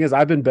 but the thing is,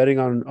 I've been betting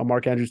on a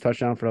Mark Andrews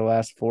touchdown for the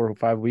last 4 or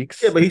 5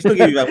 weeks. Yeah, but he still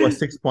gave you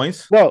 6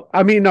 points. Well,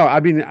 I mean, no,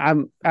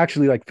 I'm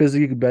actually like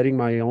physically betting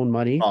my own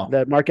money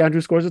that Mark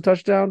Andrews scores a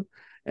touchdown,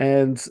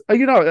 and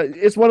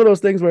it's one of those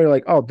things where you're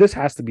like, oh, this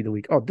has to be the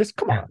week. Oh,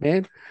 come on,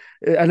 man,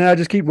 and then I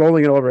just keep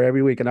rolling it over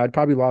every week, and I'd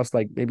probably lost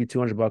like maybe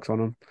 $200 on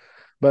him,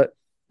 but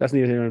that's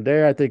neither here nor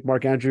there. I think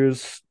Mark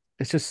Andrews.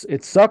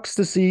 It sucks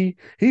to see.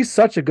 He's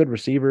such a good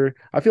receiver.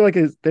 I feel like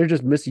they're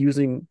just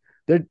misusing.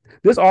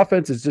 This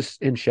offense is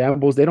just in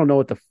shambles. They don't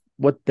know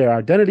what their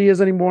identity is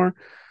anymore.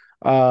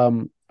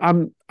 I'm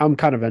kind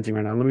of venting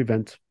right now. Let me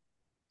vent.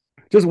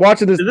 Just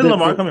watching this. Is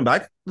Lamar coming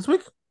back this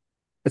week?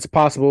 It's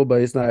possible,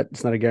 but it's not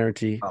a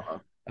guarantee.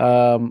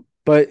 Uh-huh.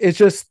 But it's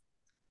just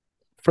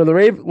for the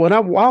Ravens.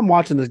 While I'm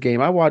watching this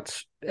game, I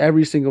watch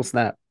every single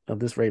snap of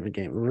this Raven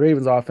game. The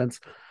Ravens offense,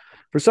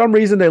 for some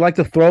reason, they like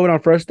to throw it on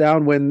first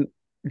down when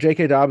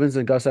J.K. Dobbins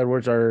and Gus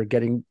Edwards are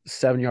getting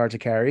 7 yards a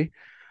carry.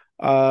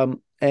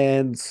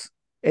 And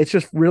it's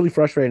just really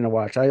frustrating to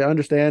watch. I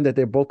understand that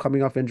they're both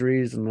coming off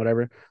injuries and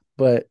whatever,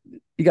 but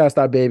you got to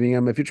stop babying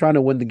them. If you're trying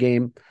to win the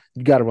game,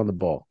 you got to run the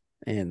ball.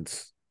 And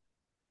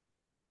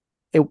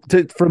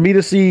for me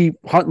to see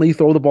Huntley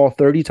throw the ball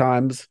 30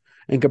 times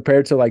and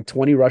compared to like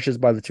 20 rushes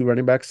by the 2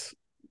 running backs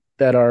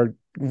that are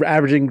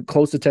averaging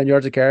close to 10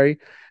 yards a carry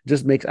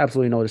just makes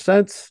absolutely no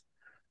sense.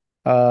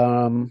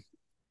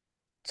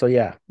 So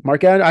yeah,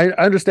 I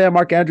understand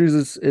Mark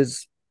Andrews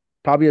is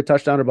probably a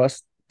touchdown or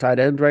bust tight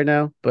end right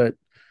now, but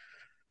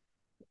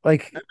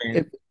like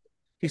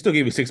he still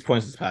gave you 6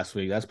 points this past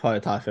week. That's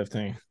probably top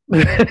 15.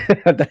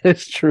 That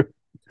is true.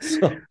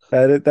 So,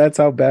 that's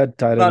how bad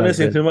tight end. Not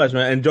missing too much,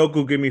 man. And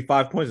Njoku gave me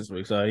 5 points this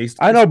week, so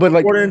I know, but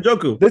like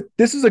Njoku.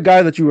 This is a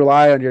guy that you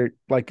rely on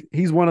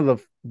he's one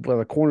of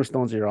the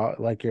cornerstones of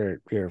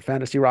your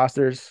fantasy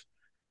rosters.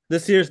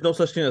 This year's no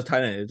such thing as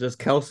tight end. It's just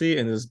Kelsey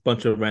and this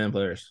bunch of random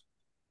players.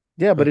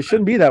 Yeah, but it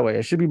shouldn't be that way.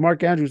 It should be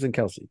Mark Andrews and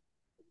Kelsey.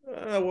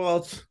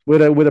 It's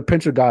with a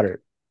pinch of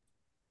Goddard.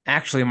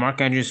 Actually, Mark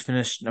Andrews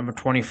finished number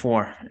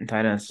 24 in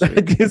tight ends.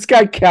 This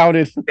guy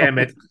counted. Damn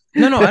it.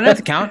 No, I don't have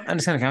to count. I'm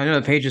just going to count.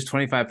 The page is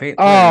 25 pages.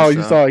 Oh,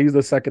 you saw he's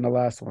the second to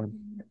last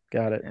one.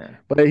 Got it. Yeah.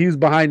 But he's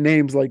behind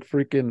names like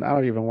freaking, I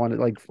don't even want it.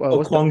 Like,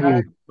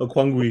 Okongwu.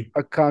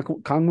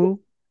 Kongwu.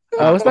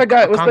 What's that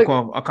guy?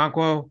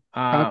 Okonkwo.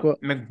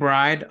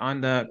 McBride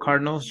on the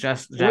Cardinals.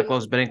 Jack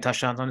loves betting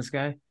touchdowns on this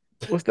guy.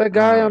 What's that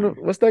guy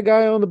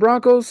on the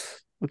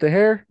Broncos with the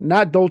hair?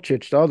 Not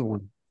Dolchich, the other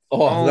one. He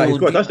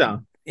scored a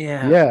touchdown.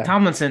 Yeah.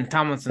 Tomlinson.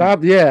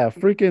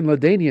 Freaking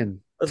LaDainian.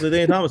 That's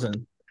LaDainian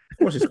Tomlinson. Of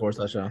course he scores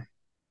a touchdown.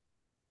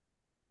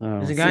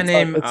 There's a guy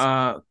named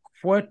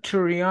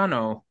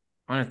Quatriano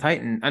on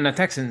the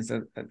Texans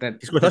that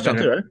he scored a touchdown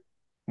too, right?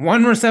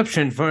 1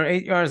 reception for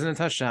 8 yards and a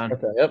touchdown.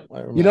 Okay, yep.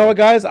 You know what,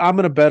 guys? I'm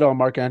gonna bet on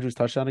Mark Andrews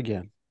touchdown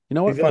again. You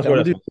know what? He's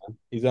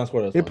gonna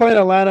score. They play in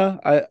Atlanta.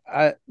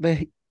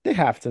 They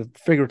have to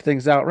figure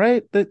things out,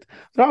 right? The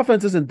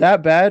offense isn't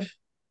that bad.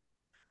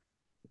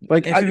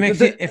 Like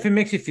if it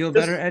makes you feel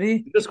better,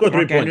 Eddie, just scored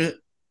 3 points.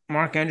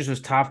 Mark Andrews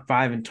was top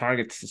 5 in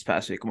targets this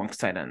past week amongst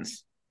tight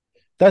ends.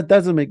 That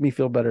doesn't make me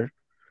feel better.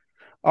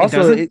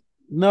 Also,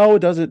 no, it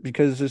doesn't,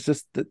 because it's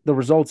just the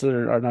results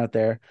are not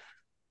there.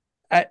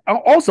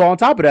 Also, on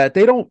top of that,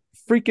 they don't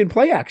freaking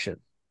play action.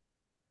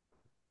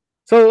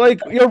 So, like,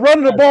 you're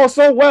running the ball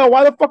so well.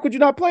 Why the fuck would you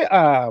not play?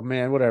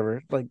 Man,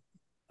 whatever. Like,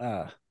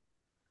 the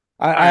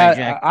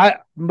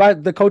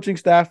coaching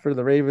staff for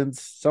the Ravens,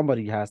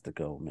 somebody has to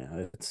go,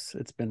 man. It's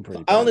been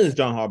pretty bad. I don't think it's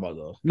John Harbaugh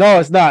though. No,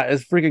 it's not.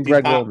 It's freaking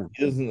Greg Roman.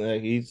 I don't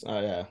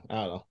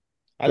know.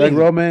 Greg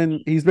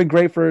Roman, he's been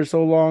great for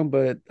so long,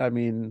 but I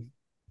mean,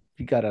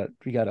 you gotta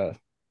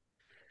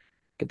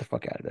get the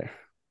fuck out of there.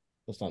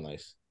 That's not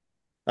nice.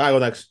 I go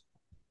next.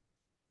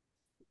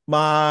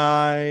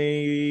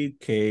 My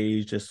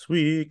cage this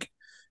week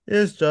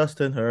is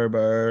Justin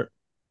Herbert.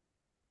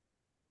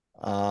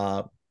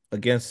 Uh,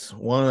 against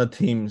one of the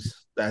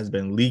teams that has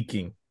been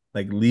leaking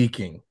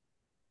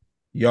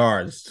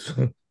yards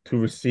to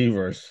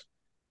receivers.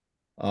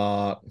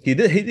 He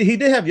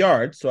did have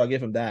yards, so I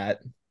give him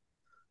that.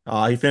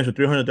 He finished with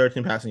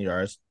 313 passing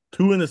yards,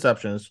 2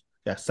 interceptions,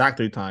 got sacked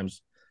 3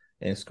 times,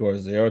 and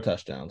scored 0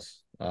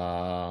 touchdowns.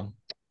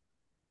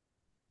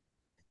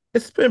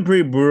 It's been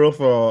pretty brutal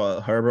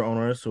for Herbert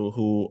owners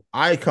who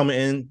I come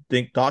in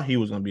thought he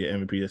was going to be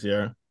an MVP this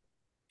year.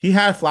 He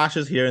had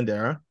flashes here and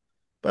there,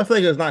 but I feel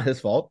like it's not his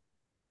fault.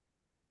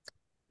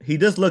 He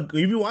does look.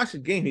 If you watch the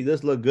game, he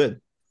does look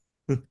good.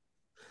 It's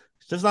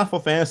just not for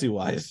fantasy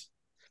wise.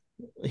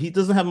 He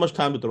doesn't have much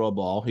time to throw a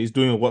ball. He's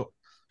doing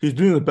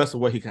the best of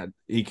what he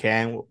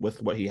can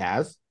with what he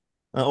has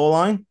O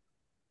line.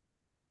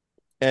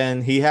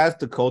 And he has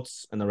the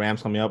Colts and the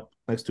Rams coming up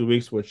next 2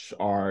 weeks, which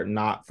are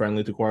not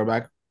friendly to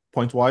quarterback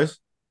points wise.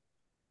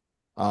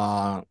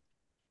 I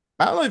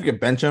don't know if you can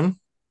bench him.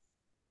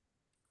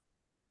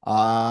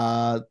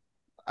 I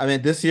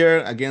mean, this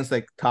year against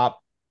like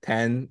top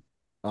 10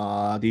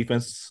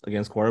 defense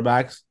against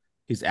quarterbacks,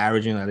 he's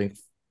averaging, I think,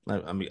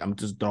 I mean, I'm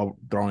just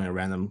throwing a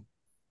random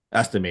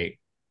estimate,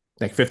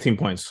 like 15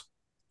 points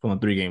from the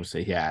 3 games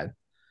that he had.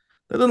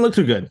 That doesn't look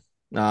too good.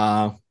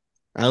 I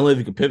don't know if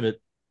you can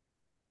pivot.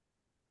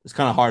 It's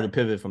kind of hard to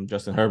pivot from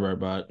Justin Herbert,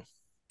 but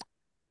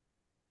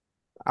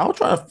I'll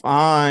try to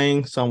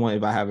find someone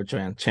if I have a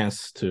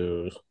chance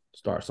to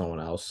start someone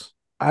else.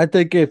 I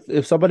think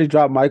if somebody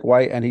dropped Mike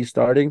White and he's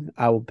starting,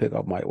 I will pick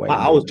up Mike White.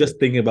 I was just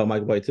thinking about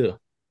Mike White too.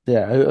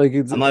 Yeah,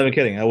 I'm not even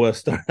kidding. I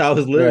was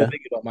literally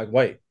thinking about Mike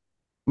White.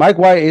 Mike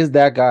White is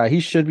that guy. He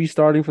should be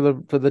starting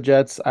for the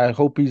Jets. I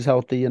hope he's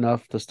healthy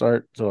enough to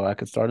start, so I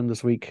could start him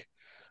this week.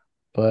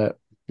 But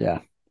yeah,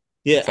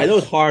 I know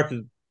it's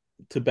hard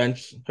to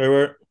bench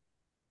Herbert,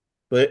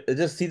 but he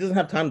doesn't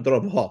have time to throw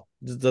a ball.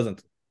 He just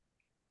doesn't.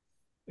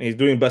 And he's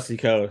doing the best he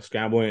can,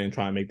 scrambling and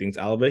trying to make things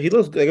out of it. He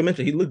looks, like I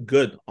mentioned, he looked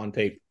good on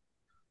tape,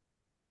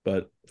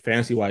 but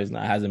fantasy wise, he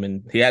hasn't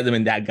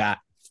been that guy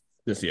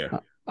this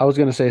year. I was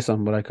gonna say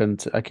something, but I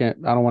couldn't. I can't.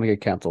 I don't want to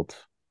get canceled.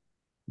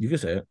 You can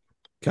say it.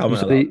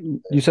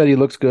 Calvin, you said he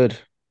looks good.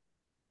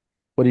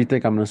 What do you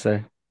think I'm gonna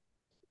say?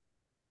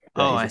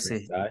 Oh, I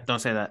see. Don't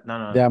say that.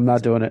 No. Yeah, I'm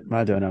not doing it. I'm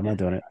not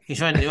doing it. He's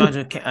trying to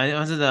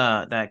onto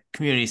that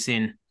community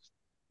scene.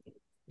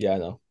 Yeah, I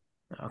know.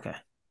 Okay.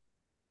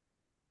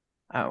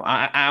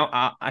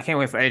 I can't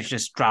wait for Edge to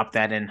just drop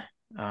that in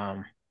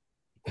the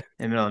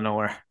middle of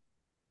nowhere.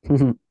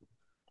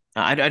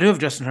 I do have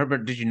Justin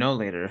Herbert. Did you know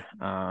later?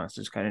 It's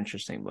just kind of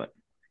interesting, but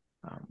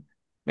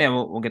yeah,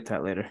 we'll get to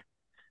that later.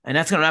 And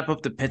that's gonna wrap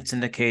up the pits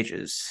and the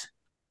cages.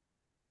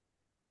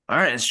 All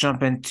right, let's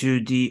jump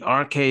into the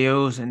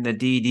RKOs and the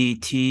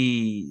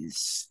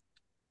DDTs.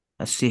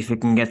 Let's see if we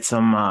can get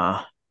some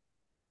of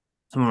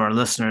our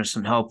listeners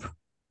some help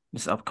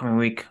this upcoming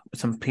week with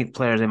some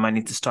players they might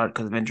need to start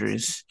because of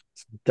injuries.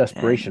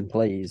 Desperation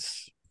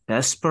plays.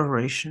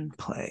 Desperation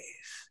plays.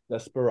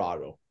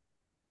 Desperado.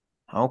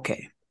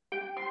 Okay.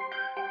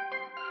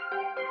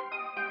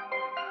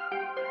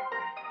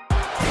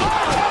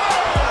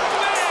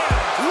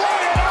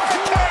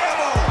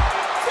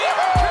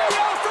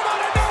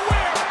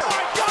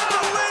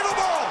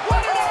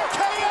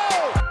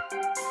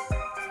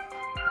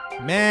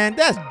 Man,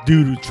 that's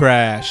doo-doo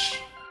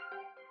trash.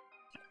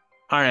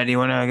 All right, do you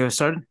want to get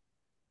started?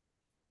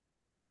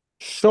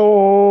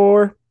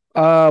 Sure.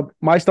 My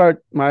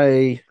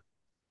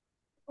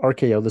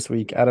RKO this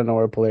week. I don't know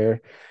our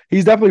player.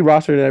 He's definitely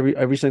rostered in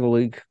every single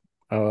league.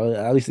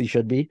 At least he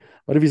should be.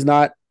 But if he's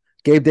not,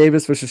 Gabe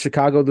Davis versus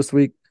Chicago this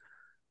week.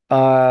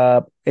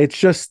 It's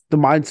just the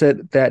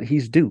mindset that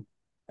he's due,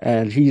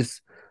 and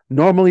he's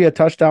normally a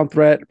touchdown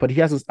threat, but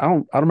he hasn't. I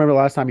don't remember the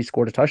last time he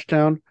scored a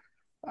touchdown.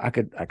 I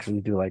could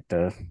actually do like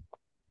the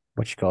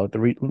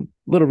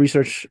little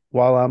research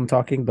while I'm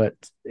talking, but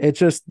it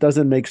just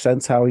doesn't make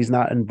sense how he's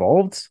not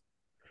involved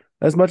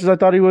as much as I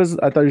thought he was.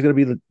 I thought he was going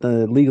to be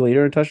the league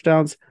leader in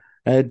touchdowns,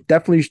 and it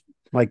definitely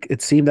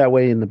it seemed that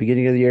way in the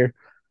beginning of the year.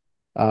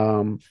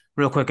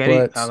 Real quick,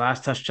 Eddie,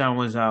 last touchdown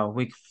was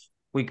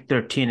week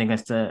 13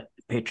 against the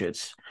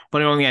Patriots,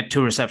 but he only had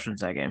 2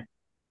 receptions that game.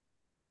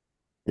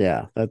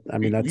 Yeah, that's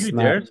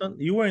there, son?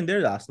 You weren't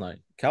there last night.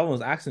 Calvin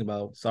was asking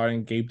about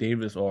starting Gabe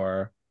Davis,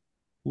 or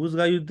who was the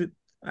guy you did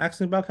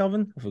asking about,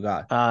 Calvin? I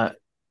forgot.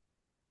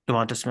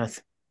 Devonta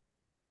Smith.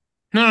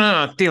 No,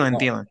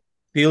 Thielen.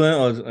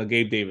 Thielen or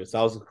Gabe Davis.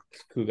 That was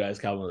who guys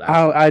Calvin was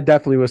asking. I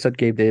definitely would have said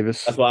Gabe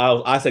Davis. That's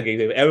why I said Gabe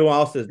Davis. Everyone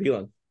else says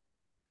Thielen.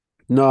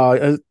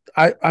 No,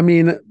 I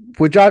mean,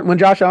 when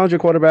Josh Allen's your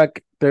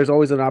quarterback, there's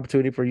always an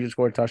opportunity for you to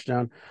score a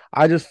touchdown.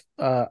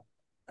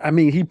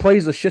 He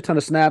plays a shit ton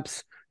of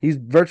snaps. He's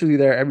virtually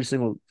there every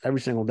single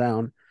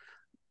down.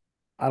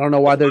 I don't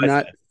know why they're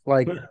not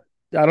I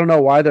don't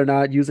know why they're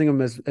not using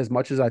him as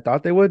much as I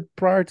thought they would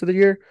prior to the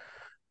year.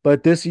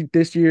 But this week,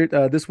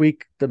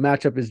 the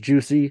matchup is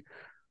juicy.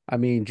 I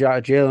mean,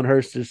 Jalen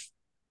Hurts just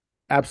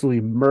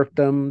absolutely murked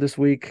them this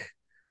week.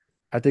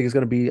 I think it's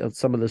going to be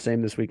some of the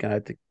same this weekend. I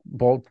think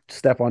both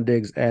Stephon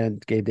Diggs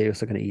and Gabe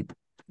Davis are going to eat.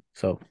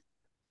 So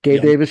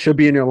Gabe Davis should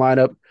be in your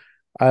lineup.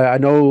 I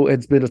know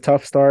it's been a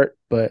tough start,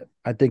 but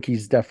I think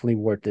he's definitely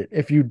worth it.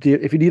 If you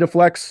need a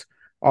flex,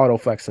 auto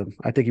flex him.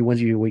 I think he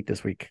wins you your week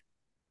this week.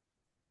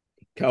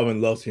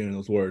 Calvin loves hearing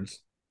those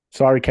words.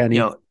 Sorry, Kenny.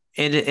 Yo,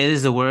 it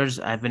is the words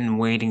I've been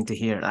waiting to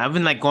hear. I've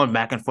been like going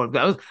back and forth.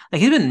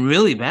 He's been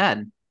really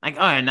bad. Like,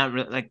 all right, not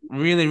really, like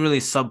really, really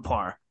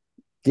subpar.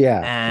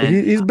 Yeah, And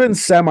he's been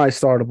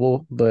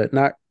semi-startable, but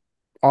not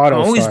auto.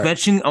 I'm always start.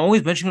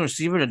 benching a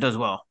receiver that does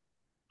well.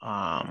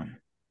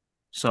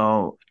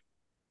 So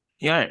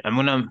yeah,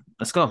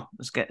 let's go.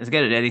 Let's get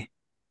it, Eddie.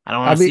 I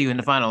don't want to see you in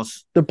the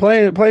finals. The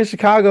playing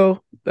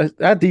Chicago,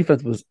 that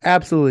defense was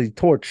absolutely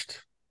torched.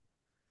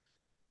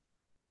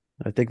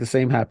 I think the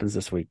same happens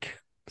this week.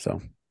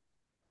 So,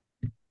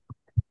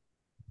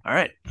 all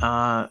right. We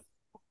want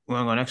to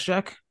go next,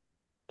 Jack?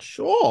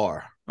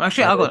 Sure.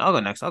 Actually, I'll go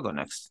next. I'll go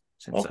next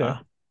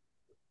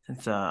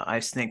since I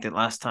snaked it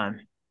last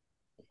time.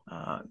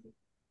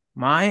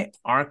 My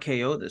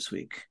RKO this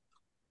week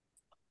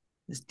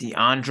is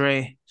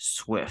DeAndre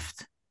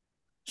Swift.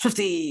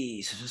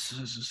 Swifty.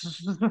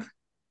 All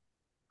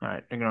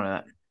right,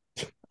 ignore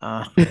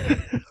that.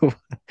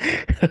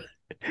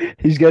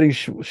 He's getting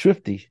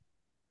swifty.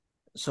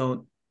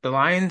 So the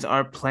Lions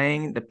are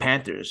playing the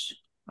Panthers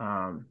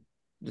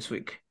this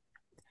week.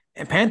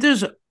 And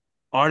Panthers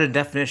are the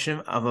definition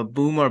of a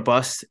boom or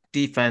bust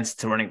defense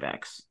to running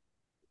backs.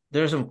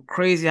 There's some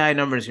crazy high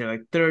numbers here,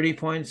 like 30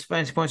 points,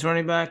 fantasy points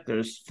running back.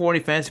 There's 40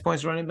 fantasy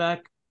points running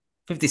back.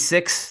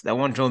 56, that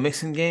one Joe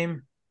Mixon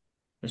game.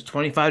 There's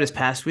 25 this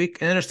past week.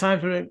 And then there's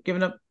times where they're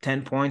giving up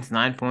 10 points,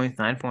 9 points,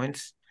 9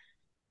 points.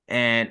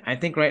 And I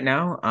think right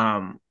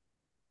now,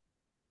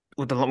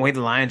 with the way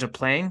the Lions are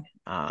playing,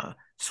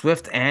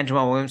 Swift and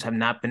Jamal Williams have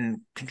not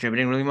been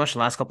contributing really much the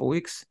last couple of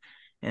weeks.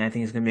 And I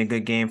think it's going to be a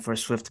good game for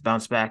Swift to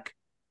bounce back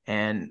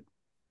and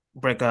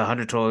break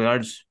 100 total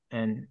yards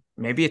and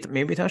maybe a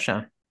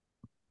touchdown.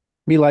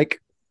 I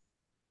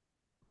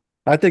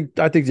think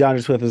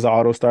DeAndre Swift is an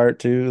auto start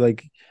too.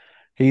 Like,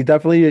 he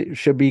definitely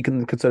should be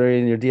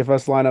considering your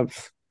DFS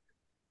lineups.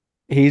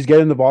 He's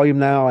getting the volume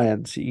now,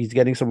 and he's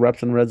getting some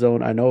reps in red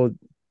zone. I know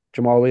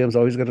Jamal Williams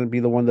always going to be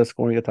the one that's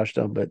scoring a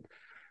touchdown, but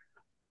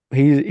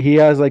he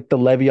has like the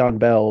Le'Veon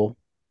Bell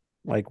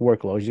like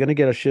workload. He's going to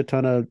get a shit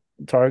ton of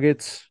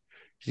targets.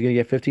 He's going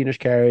to get 15-ish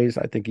carries.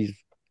 I think he's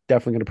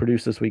definitely going to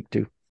produce this week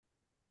too.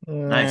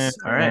 Nice.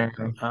 All right.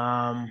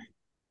 All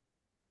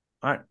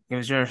right. Give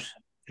us yours,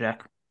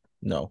 Jack.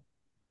 No.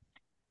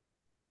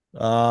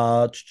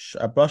 I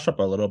brushed up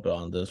a little bit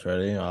on this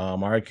already.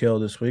 My kill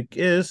this week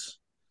is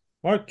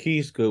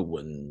Marquise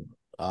Goodwin.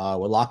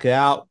 We'll lock it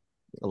out.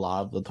 A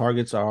lot of the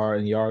targets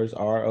and yards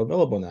are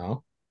available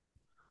now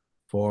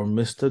for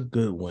Mr.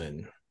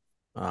 Goodwin,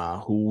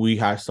 who we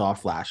have saw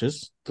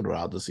flashes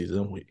throughout the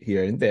season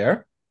here and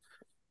there.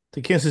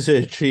 The Kansas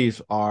City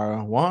Chiefs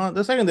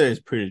the secondary is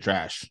pretty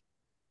trash.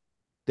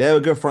 They have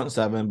a good front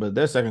seven, but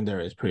their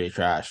secondary is pretty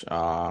trash.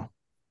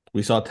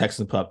 We saw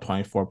Texans put up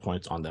 24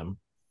 points on them.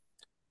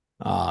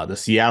 The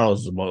Seattle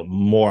is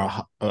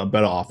a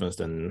better offense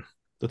than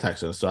the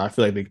Texans, so I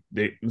feel like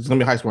it's gonna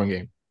be a high scoring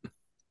game.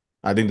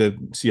 I think the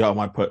Seahawks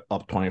might put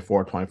up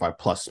 24, 25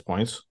 plus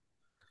points,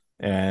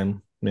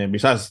 and man,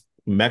 besides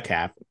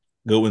Metcalf,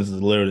 Goodwin's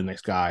is literally the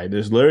next guy.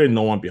 There's literally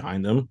no one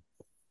behind him.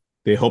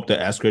 They hope that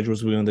Eskridge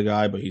was being the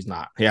guy, but he's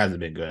not. He hasn't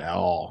been good at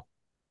all.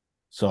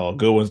 So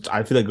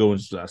I feel like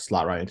Goodwin's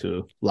slot right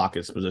into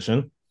Lockett's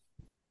position.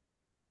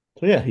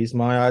 So yeah,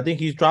 I think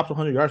he's dropped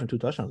 100 yards and 2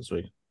 touchdowns this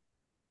week.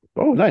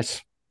 Oh,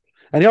 nice.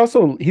 And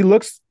he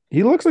looks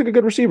like a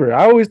good receiver.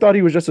 I always thought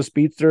he was just a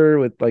speedster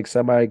with like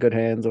semi good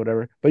hands or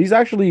whatever, but he's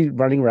actually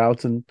running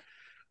routes and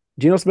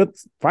Geno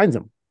Smith finds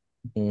him.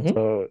 Mm-hmm.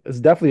 So it's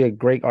definitely a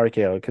great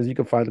RKO because you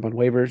can find him on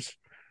waivers.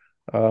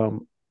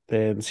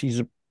 And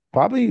he's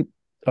probably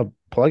a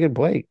plug and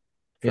play.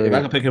 Yeah, if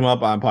I can pick him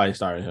up, I'm probably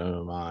starting him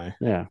in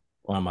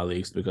one of my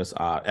leagues because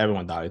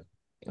everyone died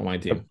on my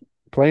team.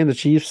 Playing the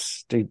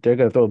Chiefs, they're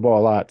gonna throw the ball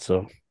a lot,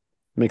 so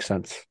makes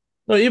sense.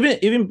 No, even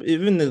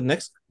the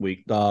next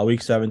week,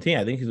 week 17,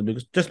 I think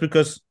he's just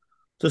because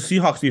the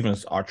Seahawks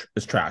defense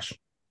is trash.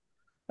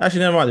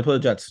 Actually, never mind. They play the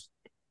Jets.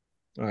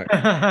 All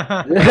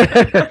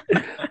right.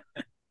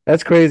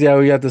 That's crazy how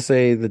we have to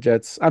say the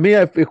Jets. I mean,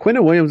 if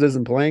Quinton Williams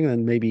isn't playing,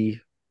 then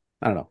maybe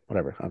I don't know.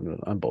 Whatever.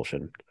 I'm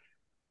bullshitting.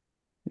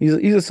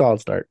 He's a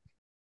solid start.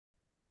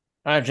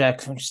 All right,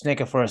 Jack. Why don't you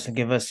snake it for us and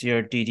give us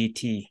your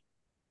DDT?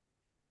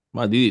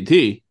 My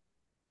DDT.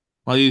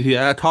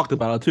 I talked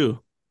about it too.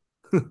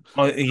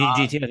 Oh, you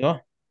DDT as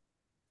well?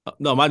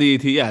 No, my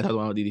DDT. Yeah, I talked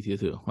about my DDT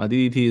too. My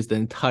DDT is the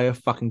entire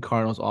fucking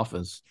Cardinals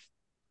offense.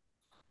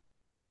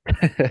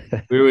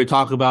 We already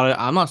talked about it.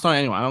 I'm not starting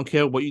anyone. I don't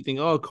care what you think.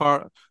 Oh,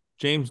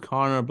 James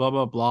Conner, blah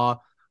blah blah.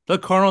 The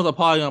Cardinals are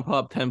probably gonna put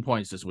up 10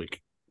 points this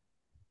week.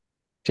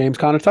 James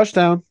Conner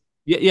touchdown.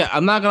 Yeah.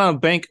 I'm not gonna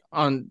bank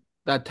on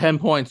that 10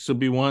 points to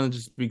be one and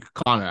just be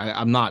Conner.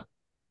 I'm not.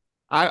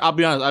 I'll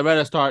be honest. I'd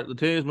rather start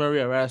Latavius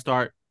Murray. I'd rather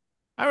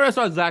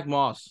start Zach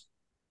Moss.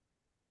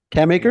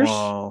 Cam Akers.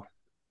 Whoa.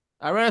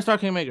 I'd rather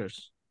start Cam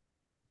Akers.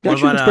 He What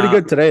actually looks about, pretty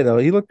good today, though.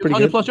 He looked pretty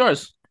 100 good. plus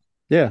yards.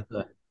 Yeah.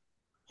 What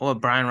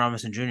about Brian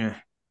Robinson Jr.?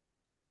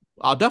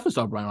 I'll definitely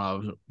start Brian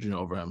Robinson Jr.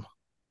 over him.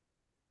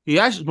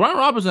 Brian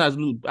Robinson has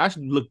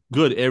actually looked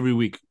good every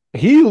week.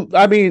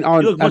 I mean,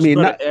 looked much better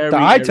not, the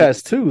eye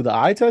test too. The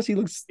eye test, he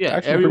looks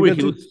actually every pretty week good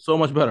he too. looks so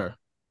much better.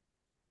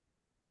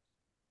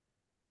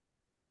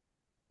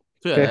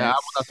 So yeah, Okay. I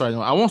won't start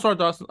anyone. I won't start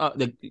Dawson.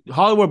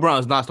 Hollywood Brown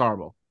is not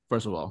startable.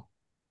 First of all,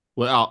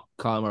 without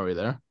Kyler Murray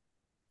there,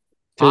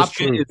 Tis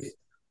true.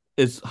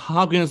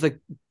 Hopkins like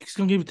he's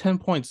gonna give you 10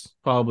 points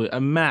probably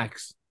a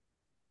max.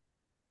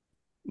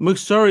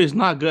 McSorley is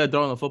not good at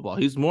throwing the football.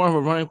 He's more of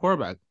a running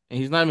quarterback, and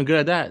he's not even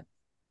good at that.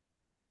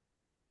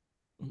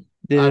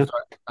 Yeah.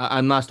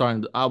 I'm not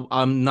starting.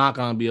 I'm not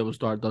gonna be able to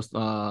start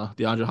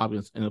DeAndre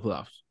Hopkins in the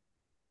playoffs.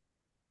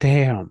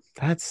 Damn,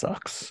 that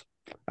sucks.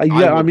 You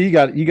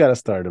got to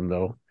start him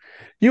though.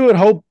 You would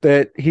hope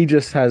that he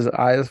just has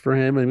eyes for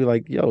him and be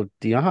like, "Yo,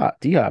 D-Hop,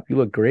 you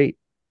look great.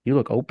 You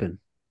look open,"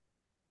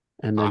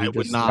 and then he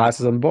just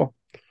passes on the ball.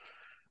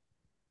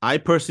 I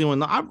personally would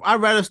not.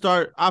 I'd rather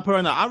start. I'd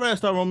rather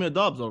start Romeo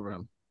Doubs over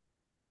him.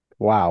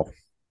 Wow.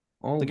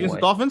 Against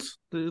the Dolphins,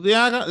 they're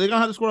gonna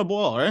have to score a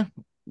ball, right?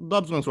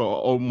 Doubs gonna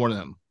score more than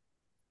him.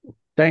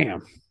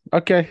 Damn.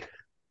 Okay.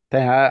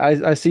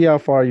 Damn. I see how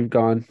far you've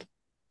gone.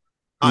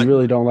 You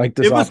really don't like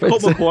this offense. If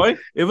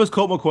it was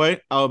Colt McCoy,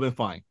 I would have been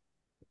fine.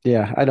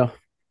 Yeah, I know.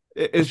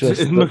 It's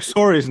just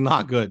McSorley is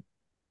not good.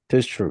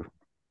 Tis true.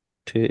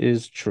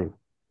 Tis true.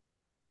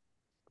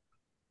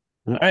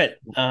 All right.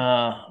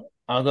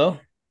 I'll go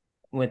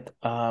with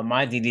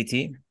my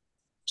DDT,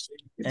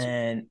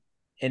 and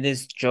it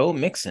is Joe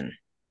Mixon.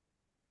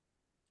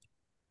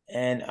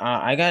 And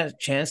I got a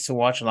chance to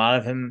watch a lot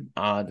of him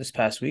this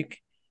past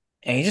week,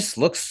 and he just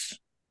looks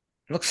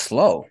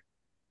slow.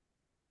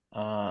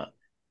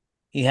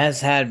 He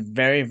has had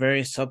very,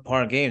 very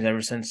subpar games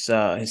ever since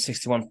his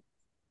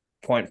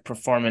 61-point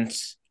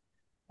performance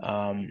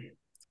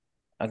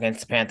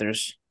against the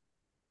Panthers.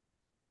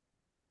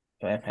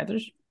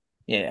 Panthers?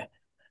 Yeah.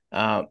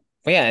 But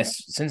yeah,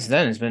 since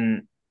then it's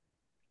been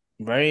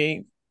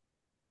very,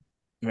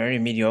 very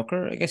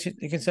mediocre, I guess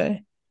you can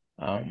say.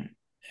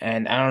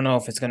 And I don't know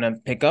if it's gonna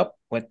pick up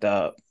with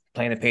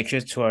playing the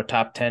Patriots, who are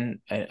top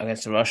 10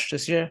 against the rush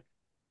this year,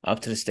 up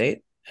to the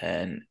state.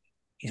 And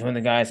he's one of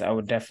the guys I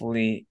would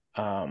definitely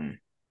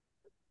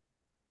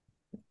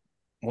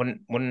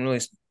wouldn't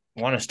really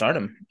want to start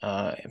him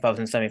if I was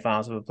in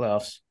semifinals of the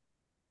playoffs.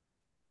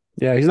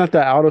 Yeah, he's not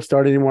that out of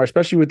start anymore,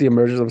 especially with the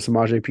emergence of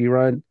Samaje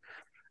Perine.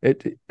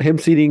 Him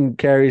seeding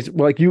carries,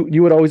 like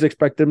you would always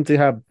expect him to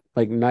have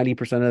like 90%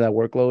 of that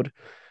workload,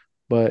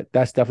 but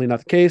that's definitely not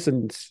the case.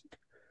 And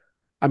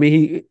I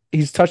mean,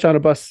 he's touched on a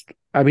bust.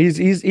 I mean,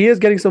 he is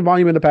getting some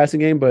volume in the passing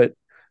game, but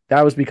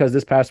that was because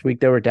this past week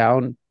they were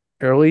down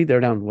early. They're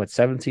down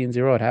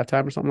 17-0 at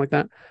halftime or something like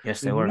that.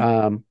 Yes, they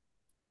were.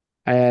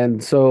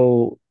 And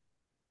so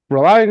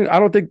I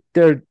don't think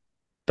the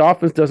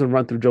offense doesn't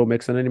run through Joe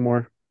Mixon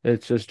anymore.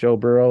 It's just Joe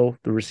Burrow,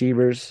 the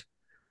receivers,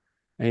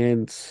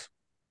 and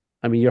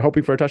I mean, you're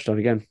hoping for a touchdown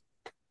again.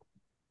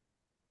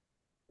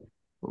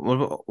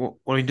 What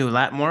do you do,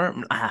 Lat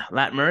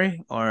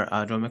Murray or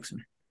Joe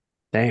Mixon?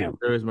 Damn.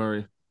 There is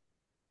Murray.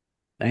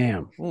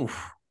 Damn.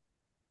 Oof.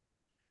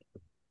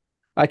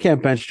 I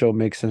can't bench Joe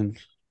Mixon.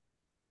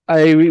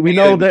 We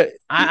know that.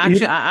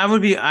 I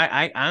would be.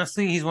 I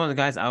honestly, he's one of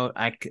the guys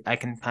I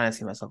can kind of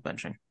see myself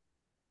benching.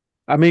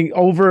 I mean,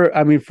 for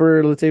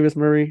Latavius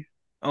Murray.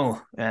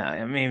 Oh yeah,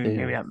 I mean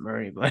maybe not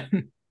Murray, but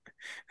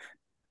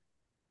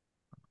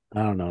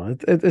I don't know.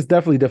 It's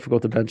definitely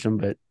difficult to bench him,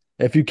 but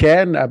if you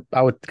can,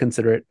 I would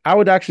consider it. I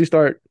would actually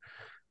start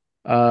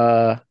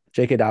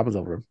J.K. Dobbins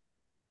over him.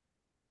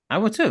 I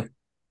would too.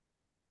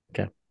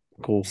 Okay,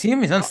 cool. See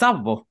him? He's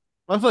unstoppable.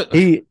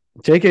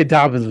 J.K.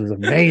 Dobbins was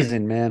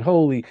amazing, man.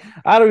 Holy,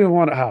 I don't even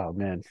want to. Oh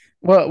man.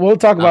 Well, we'll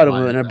talk about him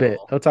in a bit.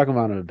 We'll talk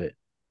about him in a bit.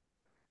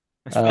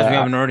 I'm surprised we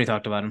haven't already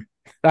talked about him.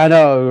 I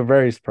know, we're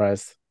very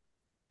surprised.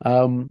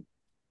 I'll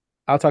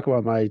talk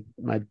about my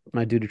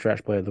doo-doo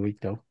trash play of the week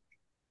though.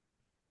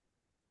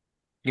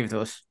 Give it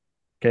to us.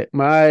 Okay,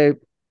 my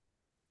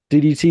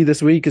DDT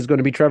this week is going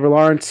to be Trevor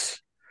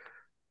Lawrence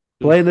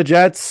playing the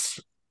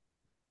Jets.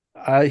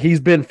 He's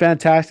been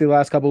fantastic the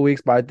last couple of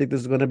weeks, but I think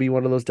this is going to be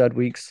one of those dead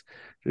weeks.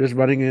 Just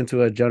running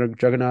into a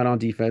juggernaut on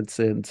defense,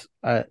 and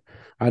I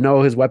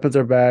know his weapons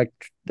are back.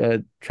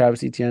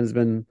 Travis Etienne's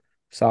been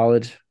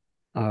solid.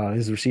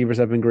 His receivers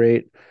have been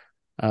great.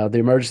 The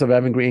emergence of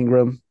Evan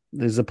Ingram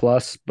is a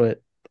plus,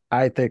 but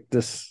I think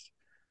this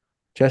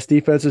Jets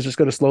defense is just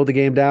going to slow the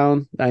game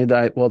down.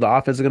 The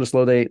offense is going to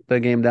slow the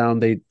game down.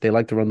 They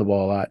like to run the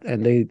ball a lot,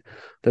 and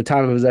the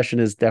time of possession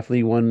is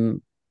definitely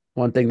one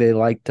thing they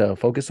like to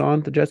focus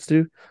on. The Jets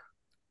do,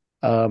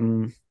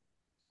 and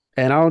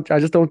I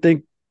just don't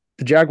think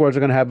the Jaguars are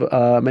going to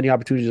have many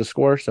opportunities to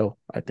score. So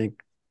I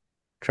think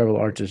Trevor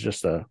Lawrence is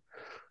just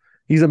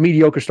he's a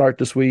mediocre start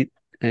this week.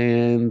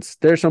 And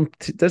there's some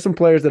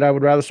players that I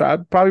would rather start.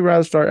 I'd probably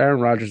rather start Aaron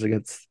Rodgers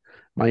against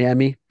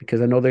Miami because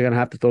I know they're going to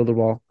have to throw the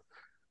ball.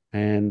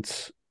 And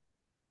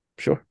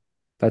sure.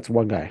 That's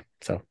one guy.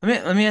 So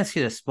Let me ask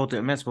you this, both.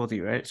 I'm asking both of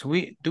you, right? So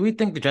do we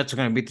think the Jets are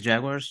going to beat the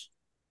Jaguars?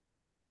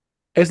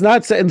 it's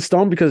not set in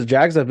stone because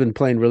Jags have been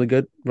playing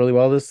really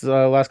well this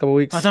last couple of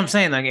weeks. That's what I'm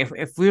saying. Like,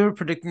 if we were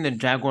predicting the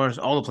Jaguars,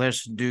 all the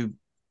players to do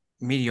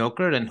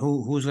mediocre, then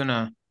who's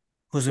gonna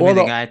be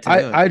the guy to do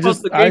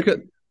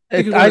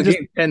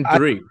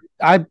it?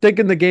 I'm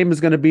thinking the game is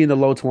going to be in the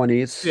low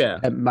 20s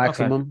at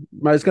maximum.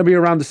 Okay. It's going to be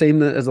around the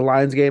same as the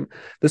Lions game.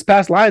 This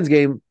past Lions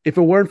game, if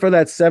it weren't for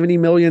that 70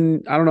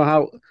 million, I don't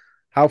know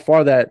how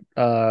far that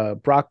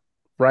Brock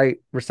Wright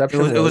reception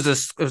it was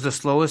the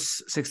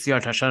slowest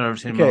 60-yard touchdown I've ever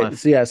seen in my life.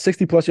 So yeah,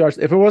 60 plus yards.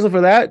 If it wasn't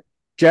for that,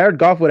 Jared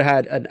Goff would have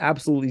had an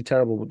absolutely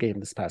terrible game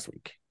this past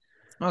week.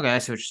 Okay, I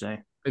see what you're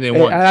saying. And they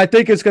won. And I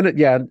think it's gonna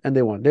and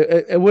they won.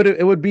 It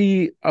would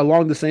be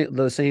along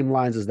the same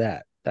lines as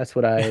that. That's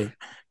what I.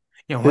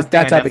 One thing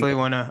I definitely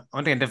want to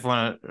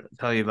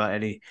tell you about,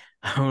 Eddie.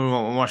 We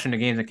were watching the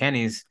games at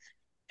Kenny's,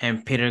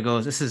 and Peter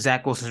goes, "This is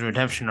Zach Wilson's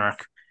redemption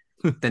arc."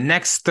 The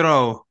next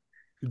throw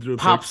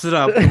pops it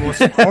up. The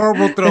most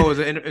horrible throw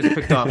is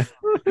picked off.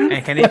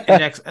 And Kenny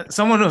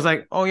someone was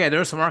like, "Oh yeah,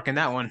 there's some arc in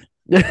that one."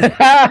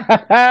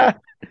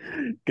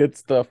 Good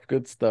stuff.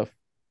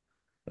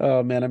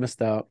 Oh man, I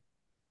missed out.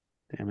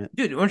 Damn it,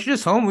 dude! Weren't you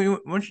just home?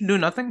 Weren't you doing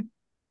nothing?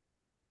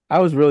 I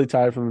was really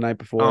tired from the night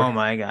before. Oh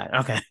my god.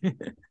 Okay.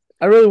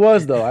 I really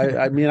was though.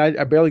 I mean,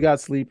 I barely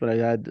got sleep, and I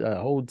had a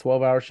whole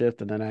 12-hour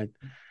shift, and then I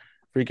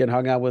freaking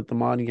hung out with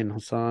Amani and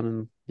Hassan,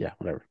 and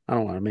whatever. I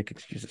don't want to make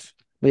excuses,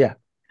 but yeah,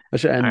 I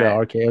should end the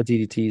RKO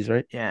DDTs,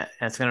 right? Yeah,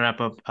 that's gonna wrap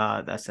up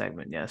that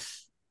segment.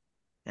 Yes,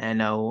 and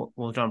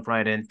we'll jump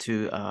right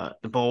into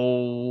the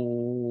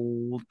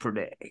bold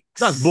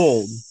predicts. That's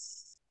bold.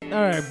 All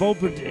right, bold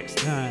predicts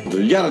time.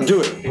 You gotta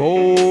do it.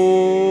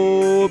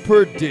 Bold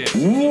predicts.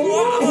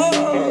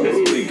 Whoa!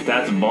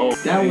 That's bold.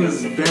 That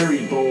was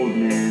very bold,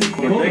 man.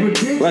 Bold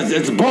predicts.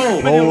 It's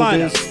bold.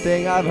 Boldest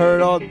thing I've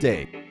heard all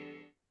day.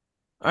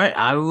 All right,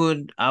 I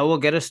will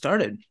get us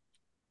started.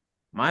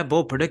 My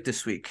bold predict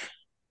this week.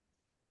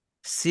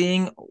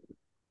 Seeing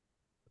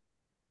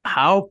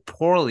how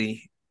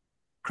poorly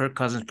Kirk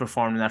Cousins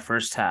performed in that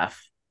first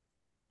half,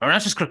 or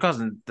not just Kirk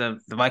Cousins, the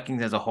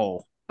Vikings as a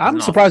whole. I'm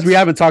surprised we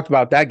haven't talked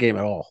about that game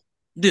at all.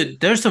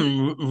 Dude, there's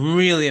some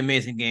really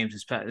amazing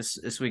games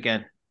this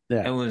weekend.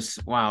 Yeah. It was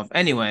wow.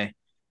 Anyway,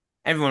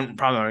 everyone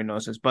probably already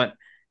knows this, but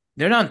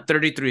they're down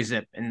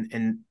 33-zip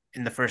in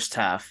the first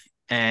half.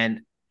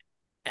 And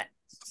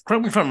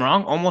correct me if I'm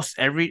wrong,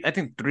 I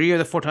think 3 of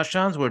the 4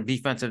 touchdowns were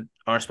defensive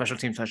or special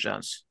team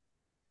touchdowns.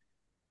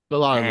 A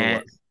lot of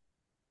it was.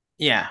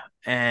 Yeah,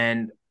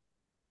 and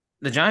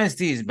the Giants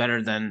D is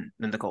better than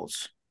the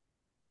Colts.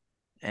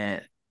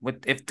 And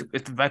if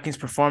the Vikings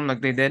perform like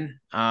they did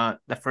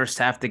the first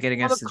half they get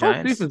against the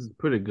Giants, defense is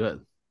pretty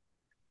good.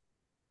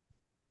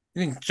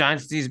 You think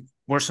Giants D is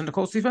worse than the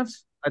Colts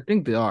defense? I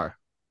think they are.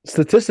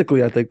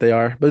 Statistically, I think they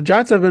are, but the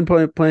Giants have been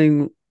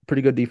playing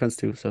pretty good defense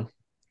too. So,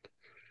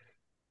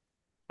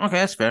 okay,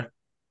 that's fair.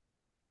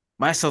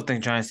 But I still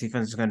think Giants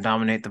defense is going to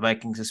dominate the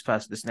Vikings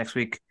this next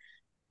week,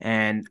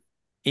 and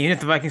even if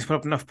the Vikings put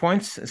up enough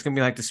points, it's going to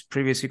be like this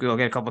previous week. They'll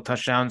get a couple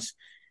touchdowns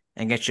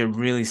and get you a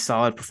really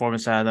solid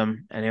performance out of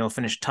them, and they will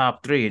finish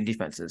top 3 in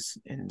defenses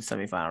in the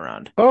semifinal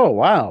round. Oh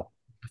wow!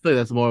 I feel like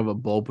that's more of a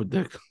bold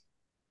predict.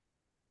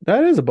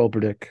 That is a bold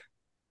predict.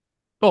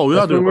 Oh,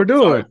 that's what we're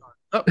doing.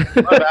 Oh,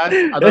 my bad.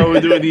 I thought we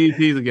were doing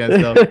DDTs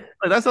again. So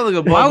that sounds like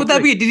a bold Why would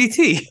that be a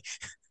DDT?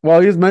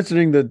 Well, he was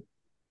mentioning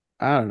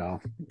I don't know.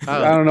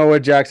 I don't know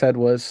what Jack's head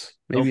was.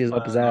 Maybe he's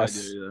up his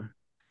ass.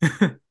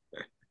 Yeah,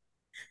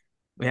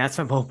 that's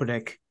my bold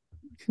predict.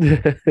 Am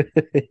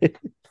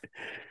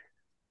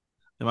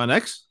I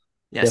next?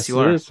 Yes, you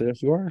are.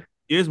 Yes, you are.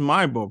 Here's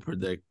my bold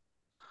predict.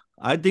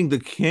 I think the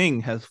king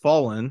has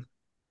fallen.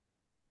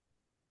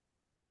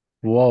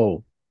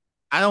 Whoa.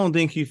 I don't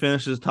think he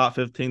finishes top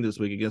 15 this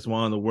week against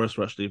one of the worst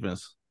rush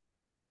defense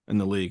in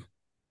the league.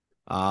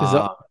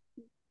 I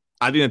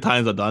think the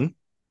Titans are done.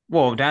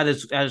 Whoa, that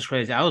is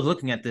crazy. I was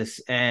looking at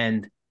this,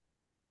 and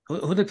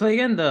who they play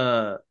again?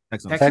 The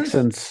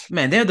Texans.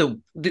 Man, they're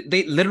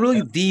they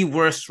literally the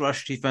worst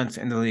rush defense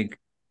in the league.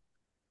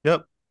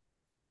 Yep.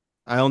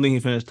 I don't think he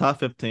finished top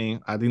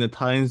 15. I think the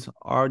Titans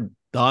are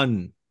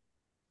done.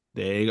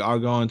 They are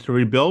going to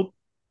rebuild.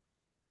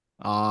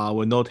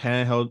 With no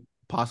Tannehill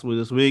possibly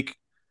this week.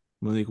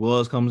 Malik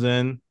Willis comes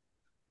in.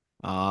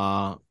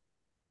 The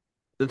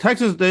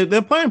Texans,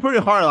 they're playing pretty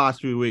hard the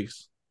last few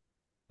weeks.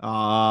 They're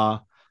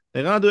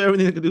gonna do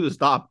everything they can do to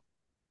stop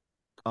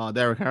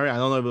Derrick Henry. I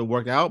don't know if it'll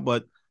work out,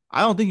 but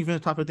I don't think he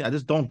finished top 15. I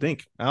just don't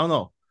think. I don't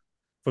know.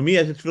 For me,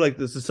 I just feel like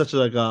this is such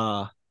like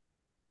a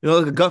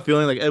gut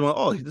feeling. Like everyone,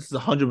 oh, this is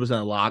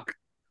 100% lock.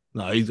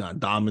 No, he's gonna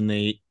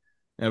dominate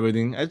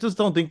everything. I just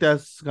don't think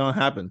that's gonna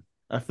happen.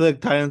 I feel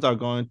like Titans are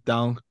going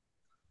down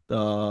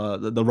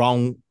the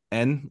wrong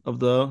end of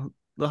the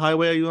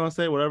highway, you want to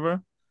say, whatever.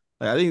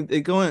 Like, I think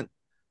they're gonna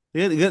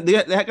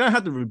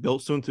have to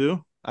rebuild soon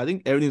too. I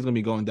think everything's gonna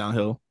be going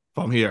downhill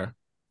from here.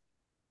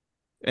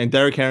 And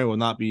Derrick Henry will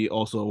not be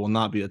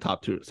a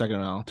top 2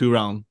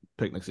 round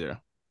pick next year.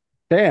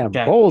 Damn,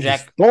 Jack- bold,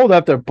 Jack- bold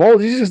after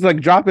bold. He's just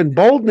like dropping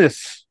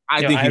boldness.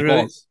 I Yo, think he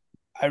falls.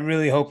 I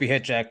really hope he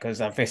hit Jack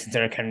because I'm facing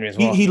Derrick Henry as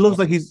He, well. he looks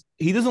like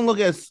he doesn't look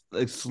as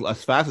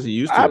fast as he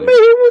used to. I mean, he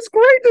was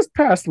great this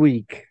past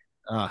week.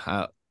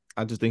 I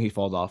just think he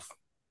falls off.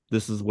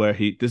 This is where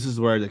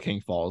the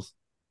king falls.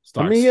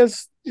 Starts. I mean, he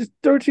has just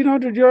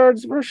 1,300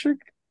 yards rushing,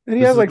 and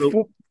he This has is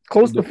like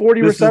close to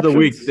 40 This receptions. is the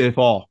week they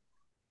fall.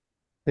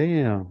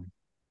 Damn,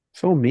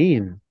 so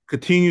mean.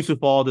 Continues to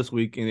fall this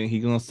week, and then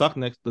he's gonna suck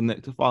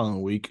the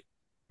following week,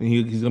 and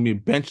he's gonna be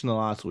benched in the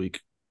last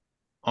week.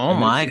 Oh And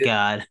my next year-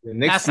 God.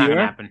 Next That's not year,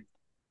 gonna happen.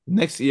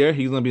 next year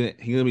he's gonna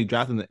be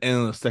drafted in the end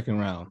of the second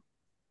round.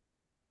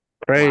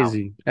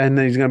 Crazy. And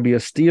then he's going to be a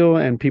steal,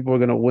 and people are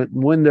going to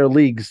win their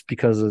leagues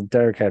because of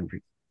Derrick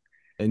Henry.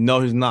 And no,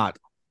 he's not.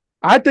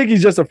 I think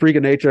he's just a freak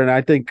of nature, and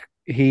I think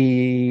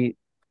he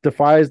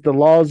defies the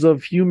laws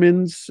of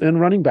humans and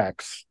running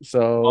backs.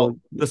 So, Oh,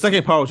 the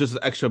second part was just an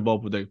extra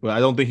bold predict, but I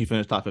don't think he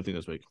finished top 15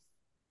 this week.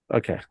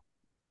 okay.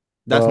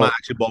 That's Well, my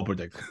actual bold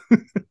predict.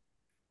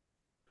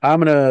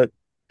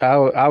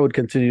 I would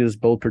continue this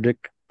bold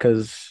predict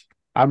because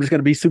I'm just going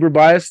to be super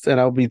biased, and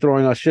I'll be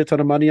throwing a shit ton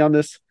of money on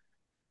this.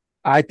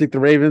 I think the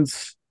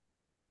Ravens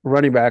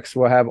running backs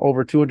will have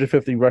over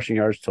 250 rushing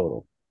yards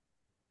total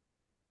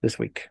this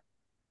week.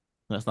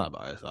 That's not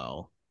biased at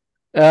all.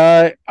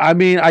 I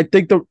mean, I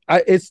think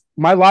it's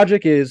my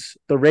logic is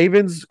the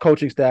Ravens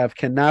coaching staff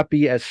cannot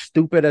be as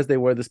stupid as they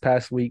were this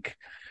past week.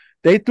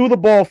 They threw the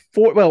ball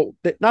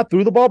not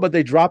threw the ball, but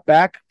they dropped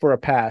back for a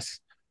pass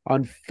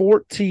on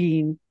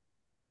 14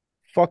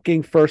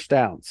 fucking first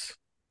downs.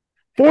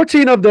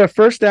 14 of their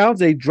first downs,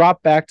 they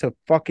dropped back to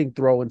fucking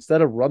throw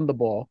instead of run the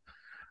ball.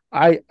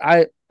 I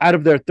out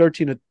of their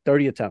 13 to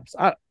 30 attempts.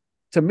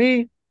 To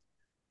me,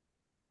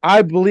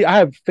 I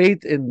have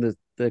faith in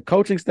the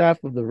coaching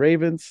staff of the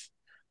Ravens.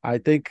 I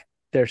think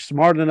they're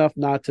smart enough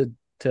not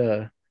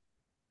to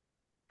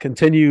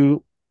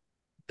continue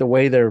the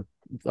way they're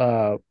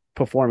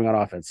performing on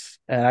offense.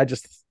 And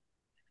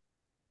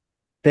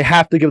they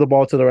have to give the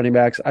ball to the running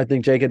backs. I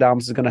think J.K.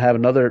 Dobbins is going to have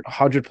another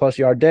 100+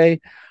 yard day.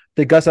 I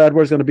think Gus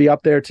Edwards is going to be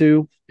up there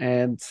too,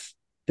 and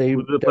they're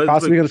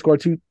possibly going to score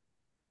two.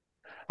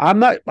 I'm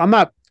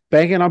not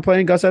banking on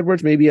playing Gus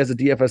Edwards, maybe as a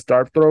DFS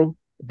dart throw,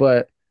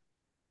 but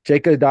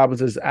J.K.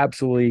 Dobbins is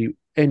absolutely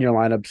in your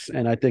lineups,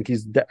 and I think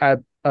he's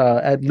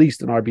at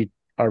least an RB.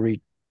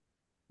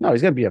 No,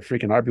 he's going to be a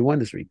freaking RB1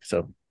 this week.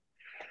 So,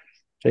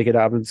 J.K.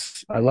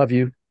 Dobbins, I love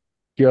you.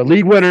 You're a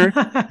league winner,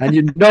 and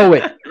you know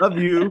it. Love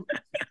you.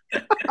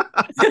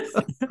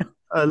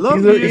 I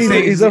love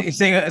He's you. He's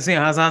saying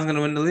Hassan's going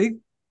to win the league?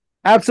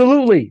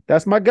 Absolutely.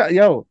 That's my guy.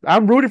 Yo,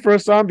 I'm rooting for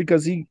Hassan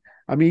because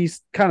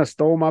he's kind of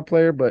stole my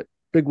player, but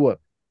big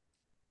whoop.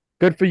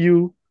 Good for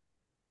you.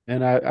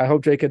 And I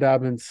hope J.K.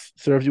 Dobbins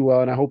serves you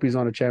well, and I hope he's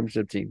on a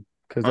championship team.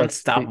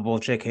 Unstoppable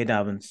J.K.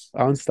 Dobbins.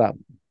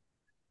 Unstoppable.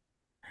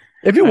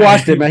 If you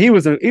watched it, man, he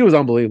was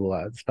unbelievable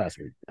this past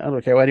week. I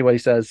don't care what anybody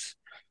says,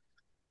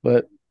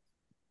 but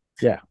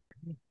yeah.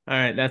 All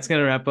right, that's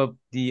gonna wrap up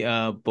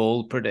the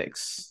bold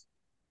predicts,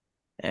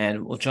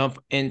 and we'll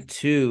jump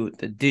into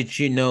the did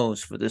you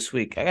knows for this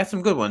week. I got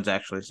some good ones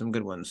actually, some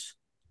good ones.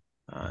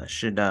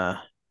 Should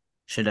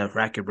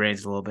rack your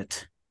brains a little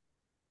bit.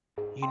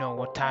 You know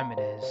what time it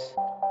is?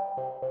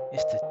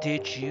 It's the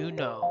did you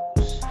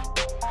knows.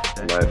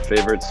 My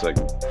favorite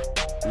segment.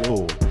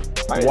 Whoa.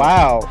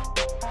 Wow.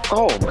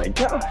 Oh my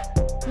god.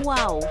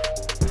 Wow.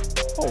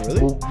 Oh,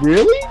 really?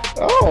 Really?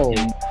 Oh.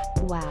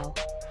 Wow.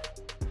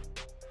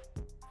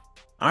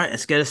 All right,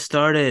 let's get it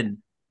started.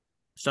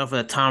 Start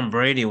with a Tom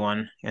Brady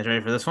one. You guys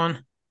ready for this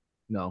one?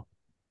 No.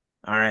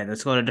 All right,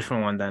 let's go to a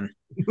different one then.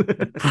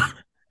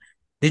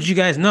 Did you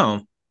guys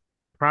know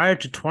prior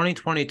to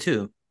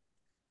 2022,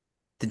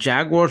 the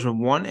Jaguars were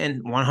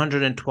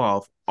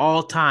 1-112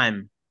 all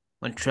time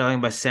when trailing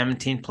by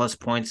 17+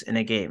 points in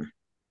a game?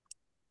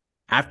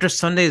 After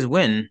Sunday's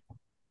win,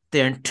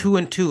 they're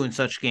 2-2 in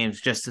such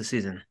games just this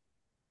season.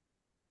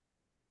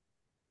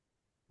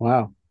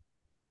 Wow.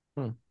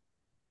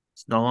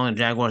 It's no longer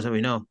Jaguars that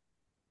we know.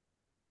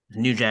 It's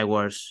new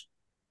Jaguars.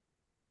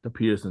 The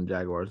Peterson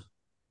Jaguars.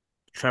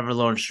 Trevor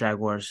Lawrence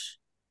Jaguars.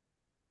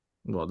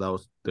 Well,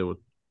 they were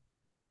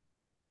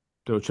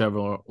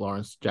Trevor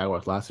Lawrence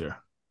Jaguars last year.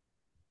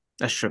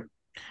 That's true.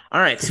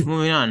 All right,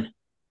 moving on.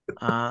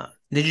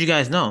 Did you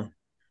guys know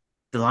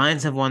the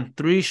Lions have won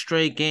 3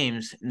 straight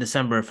games in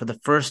December for the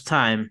first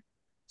time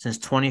since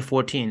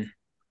 2014?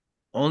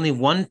 Only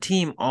one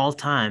team all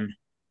time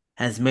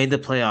has made the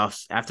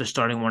playoffs after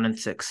starting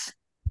 1-6.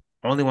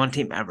 Only one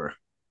team ever.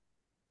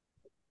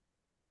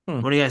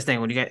 What do you guys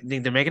think? What do you guys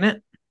think they're making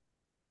it?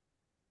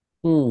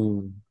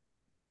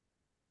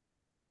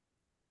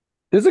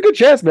 There's a good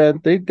chance,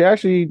 man.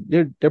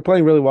 They're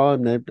playing really well,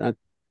 and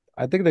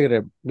I think they're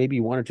gonna maybe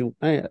 1 or 2,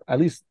 at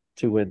least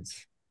 2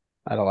 wins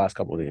out of the last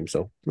couple of games.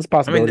 So it's a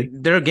possibility. I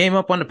mean, they're a game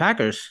up on the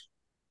Packers.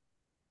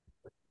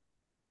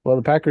 Well,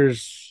 the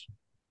Packers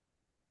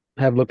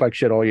have looked like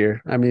shit all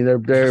year. I mean,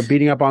 they're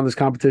beating up on this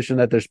competition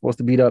that they're supposed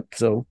to beat up.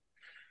 So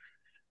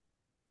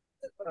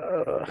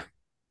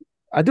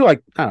I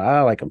like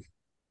them.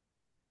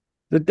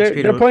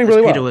 They're playing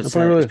really well. Would They're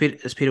playing really say,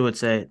 as Peter would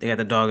say, they got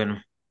the dog in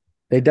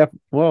them.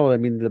 well, I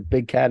mean, the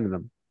big cat in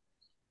them.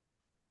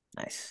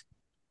 Nice.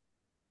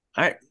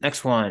 All right,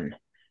 next one.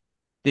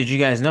 Did you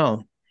guys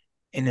know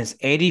in his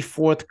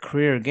 84th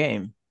career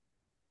game,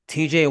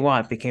 TJ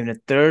Watt became the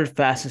third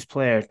fastest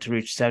player to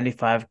reach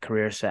 75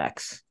 career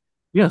sacks?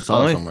 Yeah, I saw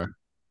Only- it somewhere.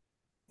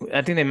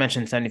 I think they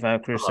mentioned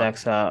 75 career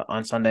sacks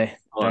on Sunday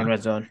during Hold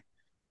Red Zone.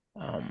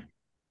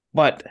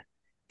 But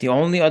the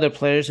only other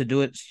players to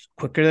do it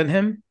quicker than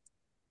him,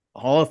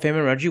 Hall of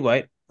Famer Reggie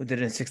White, who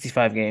did it in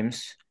 65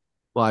 games,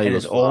 Why and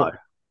his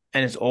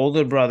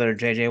older brother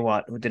JJ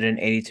Watt, who did it in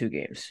 82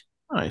 games.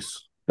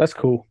 Nice. That's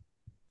cool.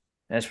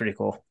 That's pretty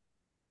cool.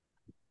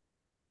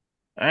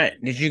 All right.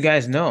 Did you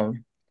guys know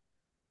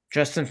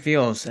Justin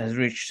Fields has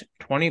reached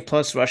 20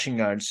 plus rushing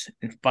yards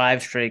in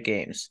 5 straight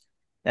games?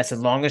 That's the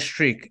longest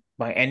streak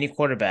by any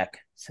quarterback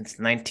since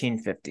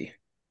 1950.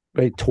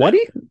 Wait,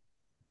 20?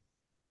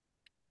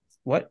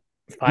 What?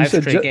 5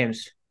 said straight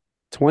games.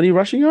 20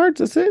 rushing yards?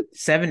 That's it?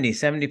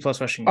 70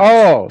 plus rushing yards.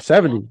 Oh,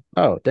 70.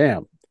 Oh,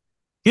 damn.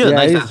 He had a Yeah,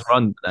 nice he's- ass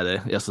run that day,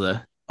 yesterday.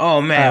 Oh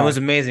man, it Oh. was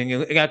amazing.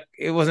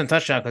 It wasn't a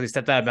touchdown because he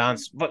stepped out of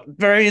bounds, but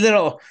very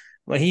little.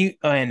 When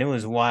and it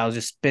was wild,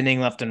 just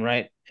spinning left and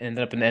right, and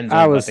ended up in the end zone.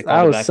 I but was they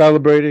called it back.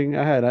 celebrating.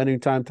 I had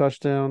anytime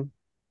touchdown.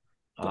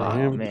 Oh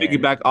him. man,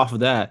 Piggyback off of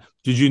that,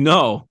 did you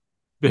know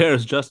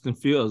Bears Justin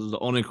Fields is the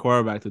only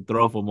quarterback to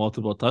throw for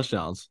multiple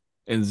touchdowns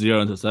and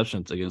 0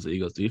 interceptions against the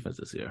Eagles defense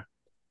this year?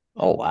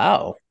 Oh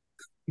wow,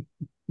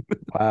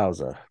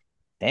 Wowza.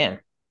 damn,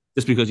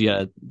 Just because he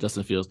had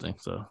Justin Fields thing,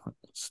 so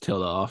let's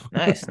tail that off.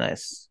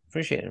 nice.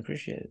 Appreciate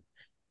it.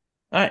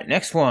 All right,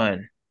 next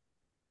one.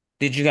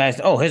 Did you guys?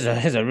 Oh, here's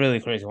a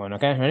really crazy one.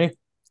 Okay, ready?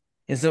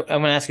 I'm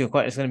gonna ask you a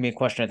question. It's gonna be a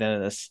question at the end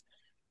of this.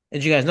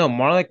 Did you guys know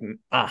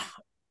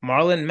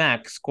Marlon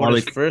Mack scored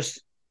his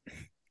first?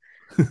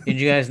 Did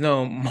you guys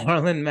know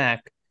Marlon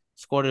Mack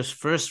scored his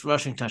first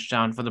rushing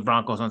touchdown for the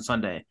Broncos on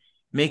Sunday,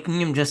 making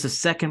him just the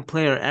second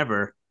player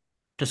ever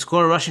to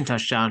score a rushing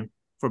touchdown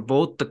for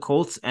both the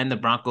Colts and the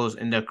Broncos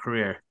in their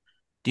career?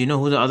 Do you know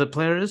who the other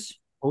player is?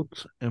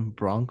 Colts and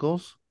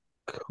Broncos?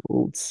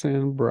 Colts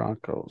and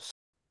Broncos.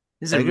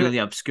 This is a really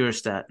obscure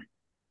stat.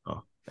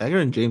 Oh, Edgar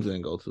and James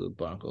didn't go to the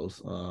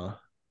Broncos.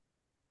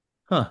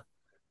 I'm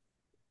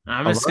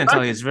just gonna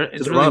tell you, it's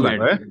It's a really running weird.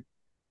 back, right?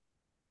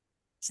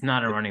 It's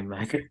not a running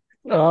back.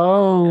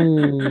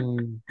 Oh,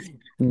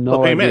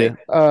 no Peyton idea.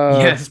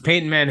 Yes,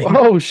 Peyton Manning.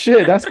 Oh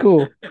shit, that's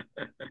cool.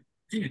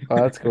 Oh,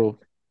 that's cool.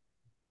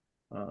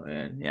 Oh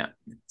man, yeah.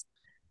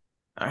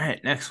 All right,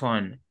 next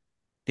one.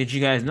 Did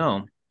you guys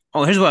know?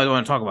 Oh, here's what I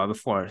want to talk about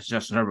before it's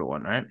Justin Herbert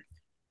one, right?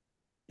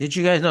 Did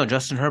you guys know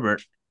Justin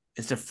Herbert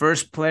is the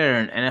first player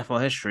in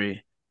NFL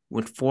history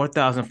with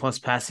 4,000 plus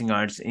passing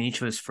yards in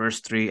each of his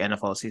first 3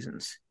 NFL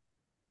seasons?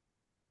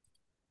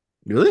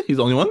 Really? He's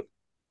the only one?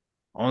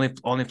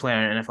 Only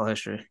player in NFL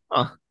history.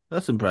 Oh,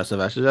 that's impressive,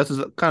 actually. That's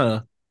kind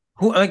of...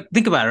 Who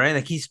think about it, right?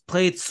 Like he's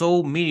played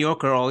so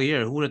mediocre all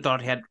year. Who would have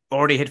thought he had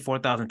already hit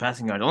 4,000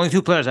 passing yards? Only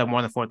 2 players have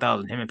more than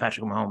 4,000. Him and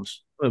Patrick Mahomes.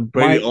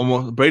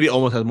 Brady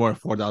almost has more than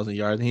 4,000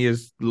 yards, and he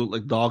has looked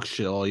like dog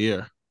shit all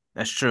year.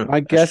 That's true.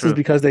 My guess is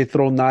because they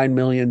throw 9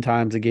 million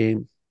times a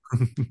game.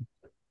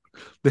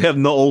 They have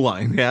no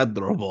O-line. They had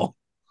throw ball.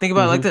 Think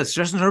about it like this: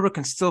 Justin Herbert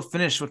can still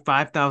finish with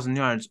 5,000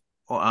 yards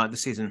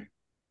this season.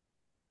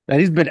 And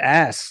he's been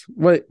ass.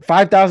 What,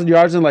 5,000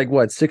 yards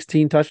and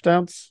 16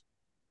 touchdowns?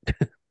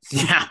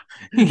 Yeah,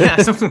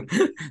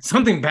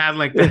 something bad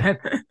like that.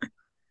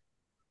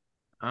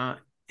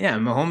 Yeah,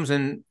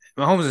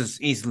 Mahomes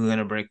is easily going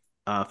to break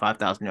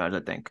 5,000 yards, I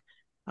think.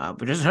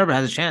 But Justin Herbert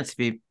has a chance if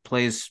he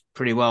plays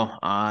pretty well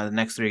the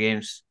next 3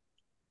 games.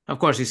 Of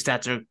course, his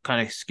stats are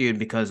kind of skewed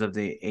because of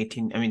the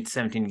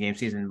 17 game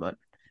season, but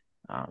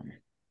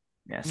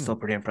yeah, still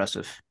pretty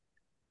impressive.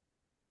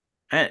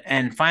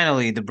 And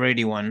finally, the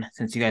Brady one,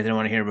 since you guys didn't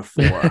want to hear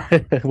before.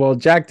 Well,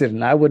 Jack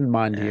didn't. I wouldn't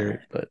mind hearing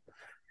it, but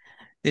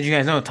Did you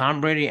guys know Tom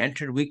Brady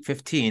entered Week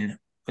 15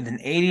 with an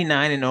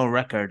 89-0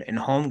 record in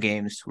home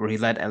games where he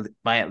led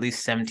by at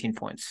least 17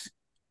 points,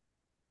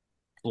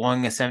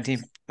 blowing a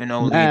 17-0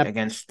 lead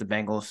against the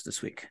Bengals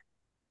this week?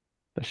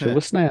 that shit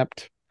was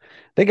snapped.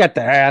 They got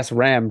their ass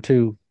rammed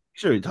too. He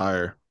should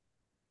retire.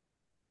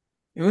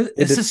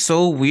 This is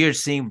so weird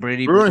seeing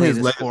Brady Ruin play his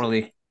this legacy.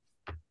 poorly.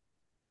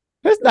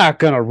 It's not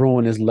gonna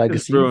ruin his He's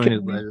legacy. ruining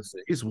his legacy.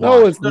 He's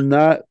No, it's washed.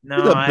 not.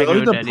 No, I agree He's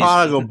with the that.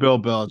 prodigal Bill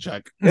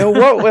Belichick. In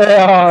what way?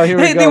 Oh, here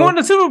we Hey, go. they won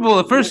the Super Bowl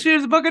the first year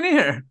as a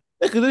Buccaneer.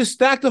 Because they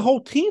stacked the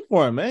whole team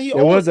for him, man. It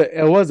was a They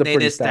pretty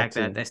did stack stacked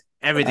that. team. That's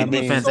everything, I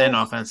mean, defense and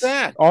offense.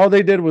 Stacked. All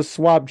they did was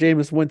swap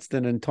Jameis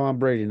Winston and Tom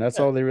Brady. And that's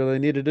all they really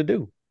needed to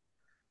do.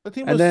 The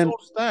team And was then- so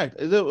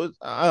stacked. It was,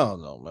 I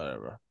don't know,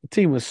 whatever. The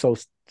team was so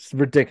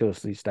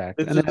ridiculously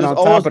stacked. It's, And then it's on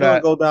always top of gonna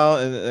that, go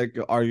down in like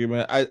an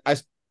argument. I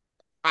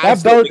that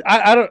still think-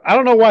 I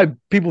don't know why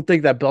people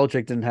think that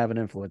Belichick didn't have an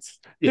influence.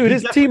 Yeah, Dude, he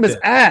his team is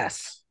definitely did.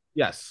 ass.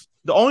 Yes.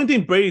 The only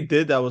thing Brady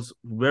did that was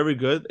very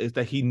good is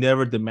that he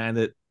never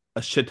demanded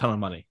a shit ton of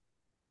money.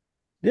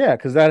 Yeah,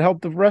 because that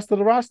helped the rest of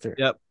the roster.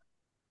 Yep.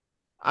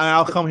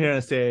 I'll come here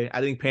and say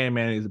I think Peyton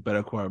Manning is a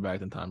better quarterback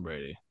than Tom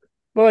Brady.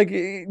 But like,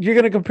 you're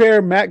gonna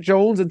compare Mac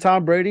Jones and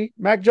Tom Brady?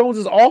 Mac Jones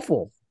is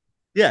awful.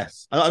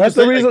 Yes, That's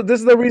the reason.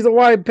 This is the reason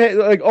why.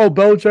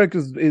 Belichick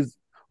is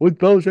with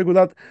Belichick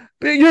without.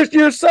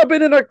 You're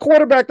subbing in a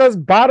quarterback that's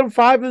bottom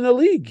 5 in the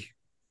league.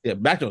 Yeah,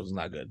 Mac Jones is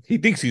not good. He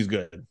thinks he's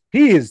good.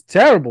 He is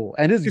terrible,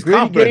 and his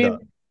gritty game.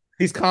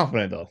 He's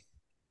confident though.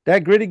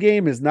 That gritty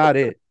game is not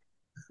it.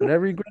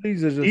 Whatever he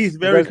gritties is just. He's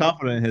very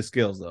confident in his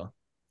skills though.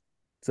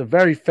 It's a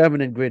very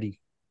feminine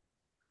gritty.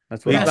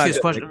 That's what. Let me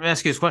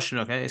ask you this question.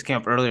 Okay, this came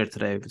up earlier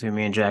today between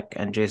me and Jack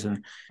and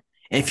Jason.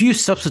 If you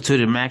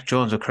substituted Mac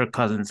Jones or Kirk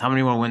Cousins, how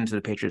many more wins do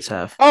the Patriots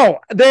have? Oh,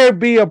 there'd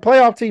be a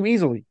playoff team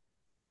easily.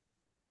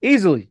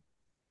 Easy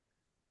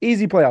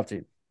playoff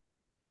team.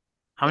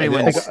 How many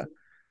wins?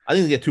 I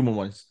think they get 2 more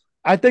wins.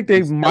 I think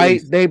they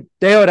might. They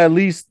would at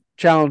least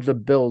challenge the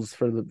Bills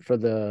for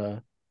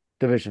the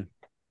division.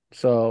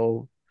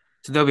 So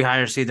they'll be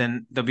higher seed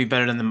than they'll be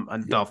better than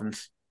the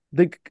Dolphins. I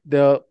think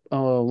the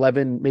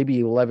 11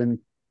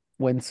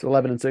 wins,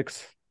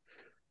 11-6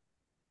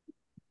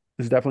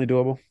 is definitely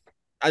doable.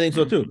 I think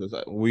so too because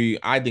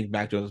I think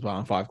Mac Jones is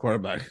bottom 5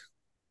 quarterback.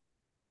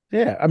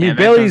 Yeah, I mean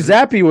Bailey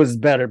Zappi was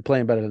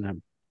playing better than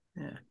him.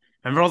 Yeah,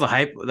 remember all the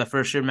hype the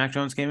first year Mac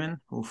Jones came in?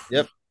 Oof.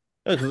 Yep.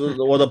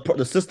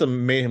 The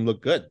system made him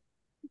look good.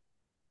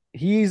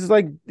 He's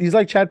like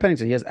Chad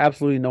Pennington. He has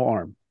absolutely no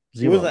arm.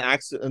 Zero. He wasn't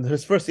asked in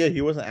his first year.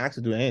 He wasn't asked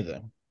to do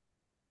anything.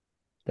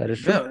 That is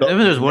true. There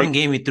was one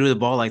game he threw the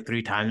ball like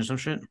 3 times or some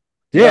shit.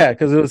 Yeah,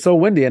 because it was so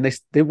windy, and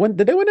they won.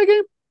 Did they win that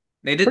game?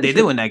 They did. They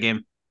did win that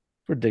game.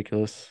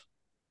 Ridiculous.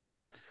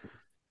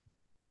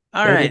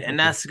 All right, and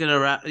that's gonna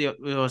wrap. You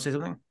want to say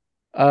something?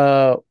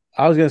 I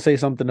was gonna say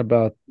something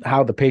about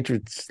how the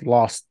Patriots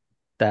lost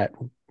that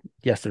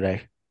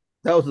yesterday.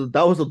 That was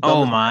a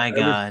oh my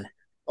god!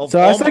 So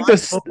I was like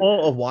this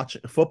football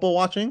watching.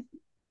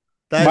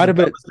 That might have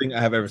been the best thing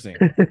I have ever seen.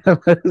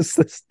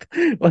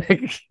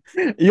 Like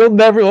you'll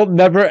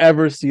never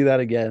ever see that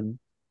again,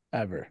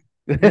 ever.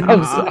 I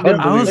was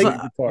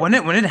when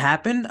it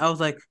happened, I was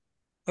like,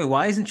 wait,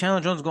 why isn't Chandler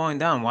Jones going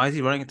down? Why is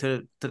he running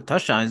into the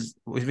touchdowns?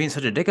 He's being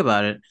such a dick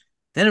about it.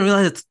 Then I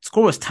realized the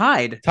score was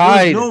tied.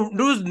 There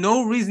was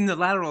no reason to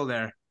lateral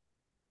there.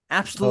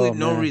 Absolutely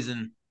no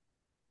reason.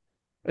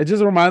 It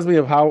just reminds me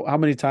of how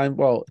many times.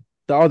 Well,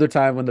 the other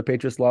time when the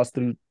Patriots lost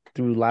through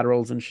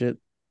laterals and shit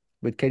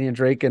with Kenyon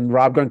Drake and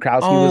Rob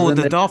Gronkowski. Oh,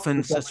 the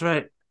Dolphins. That's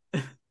right.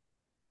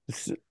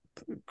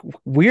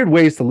 Weird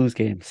ways to lose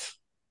games.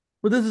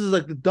 But this is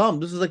like dumb.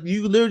 This is like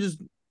you literally just.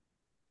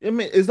 I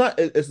mean, it's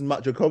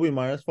Jacoby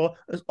Myers' fault.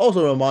 It's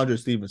also Ramondre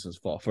Stevenson's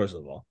fault. First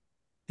of all,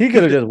 he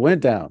could have just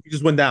went down. He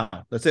just went down.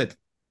 That's it.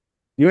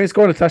 You ain't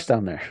scored a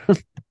touchdown there.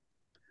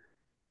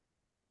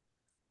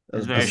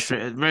 It's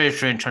very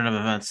strange turn of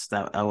events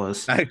that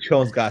was. Mac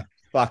Jones got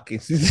fucking.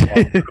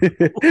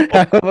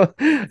 that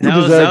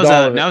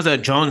was a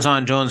Jones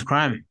on Jones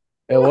crime.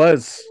 It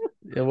was.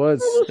 It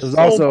was so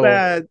also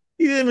bad.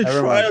 He didn't even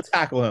try to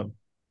tackle him.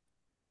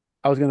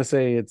 I was gonna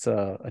say it's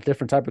a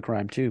different type of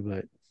crime too,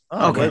 but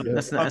okay,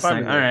 that's not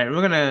all right.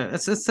 We're gonna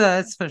let's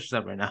finish this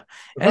up right now.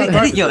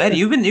 Eddie,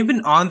 you've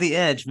been on the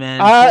edge, man.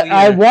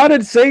 I wanted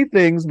to say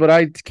things, but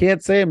I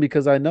can't say them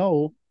because I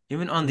know you've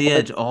been on the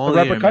edge all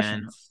year,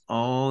 man.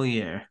 All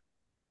year,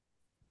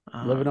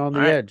 living on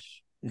the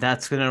edge.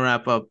 That's gonna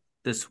wrap up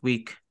this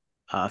week,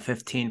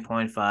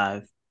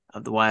 15.5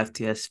 of the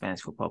YFTS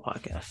Fantasy Football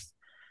Podcast.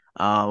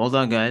 Well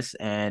done, guys,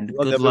 and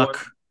good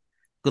luck.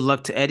 Good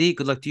luck to Eddie.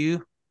 Good luck to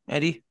you,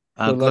 Eddie.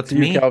 Good luck to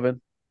me,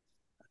 Calvin.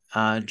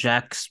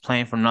 Jack's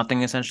playing for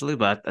nothing essentially,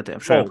 but I'm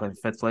sure I'm playing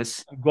 5th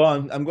place.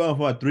 I'm going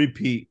for a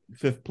 3-peat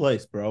 5th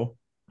place, bro.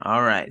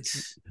 All right.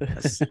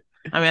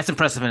 That's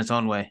impressive in its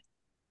own way.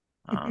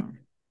 Good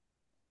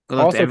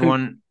luck to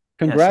everyone.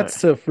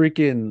 Congrats to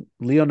freaking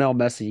Lionel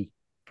Messi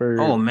for.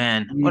 Oh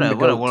man, what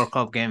a World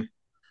Cup game!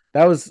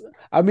 That was.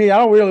 I mean, I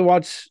don't really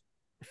watch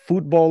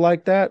football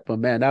like that, but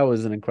man, that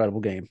was an incredible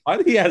game. Why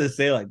did he have to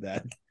say like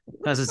that?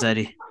 Because it's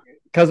Eddie.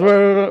 Because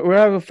we're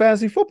having a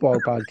fantasy football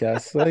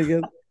podcast. So I get.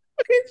 Okay,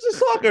 it's just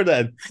soccer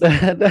then.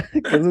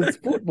 Because it's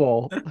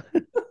football.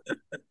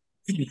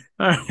 All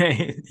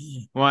right.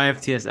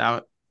 YFTS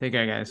out. Take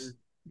care, guys.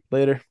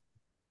 Later.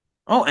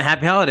 Oh, and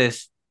happy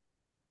holidays.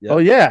 Yep. Oh,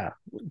 yeah.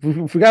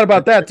 We forgot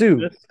about that,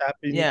 too.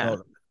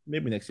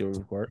 Maybe next year we'll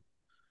record.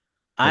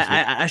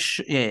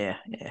 Yeah.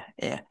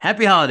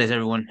 Happy holidays,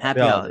 everyone.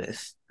 Happy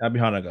holidays. Happy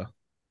Hanukkah.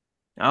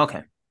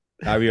 Okay.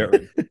 Happy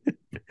Earth.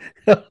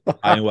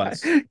 Kanye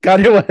West.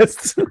 Kanye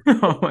West.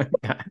 Oh, my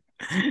God.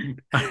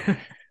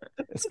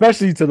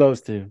 Especially to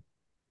those two.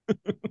 What?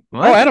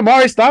 Oh, and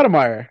Amari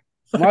Stoudemire.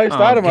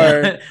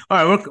 Stoudemire. All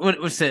right, we're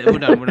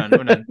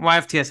done.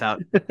 YFTS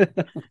out.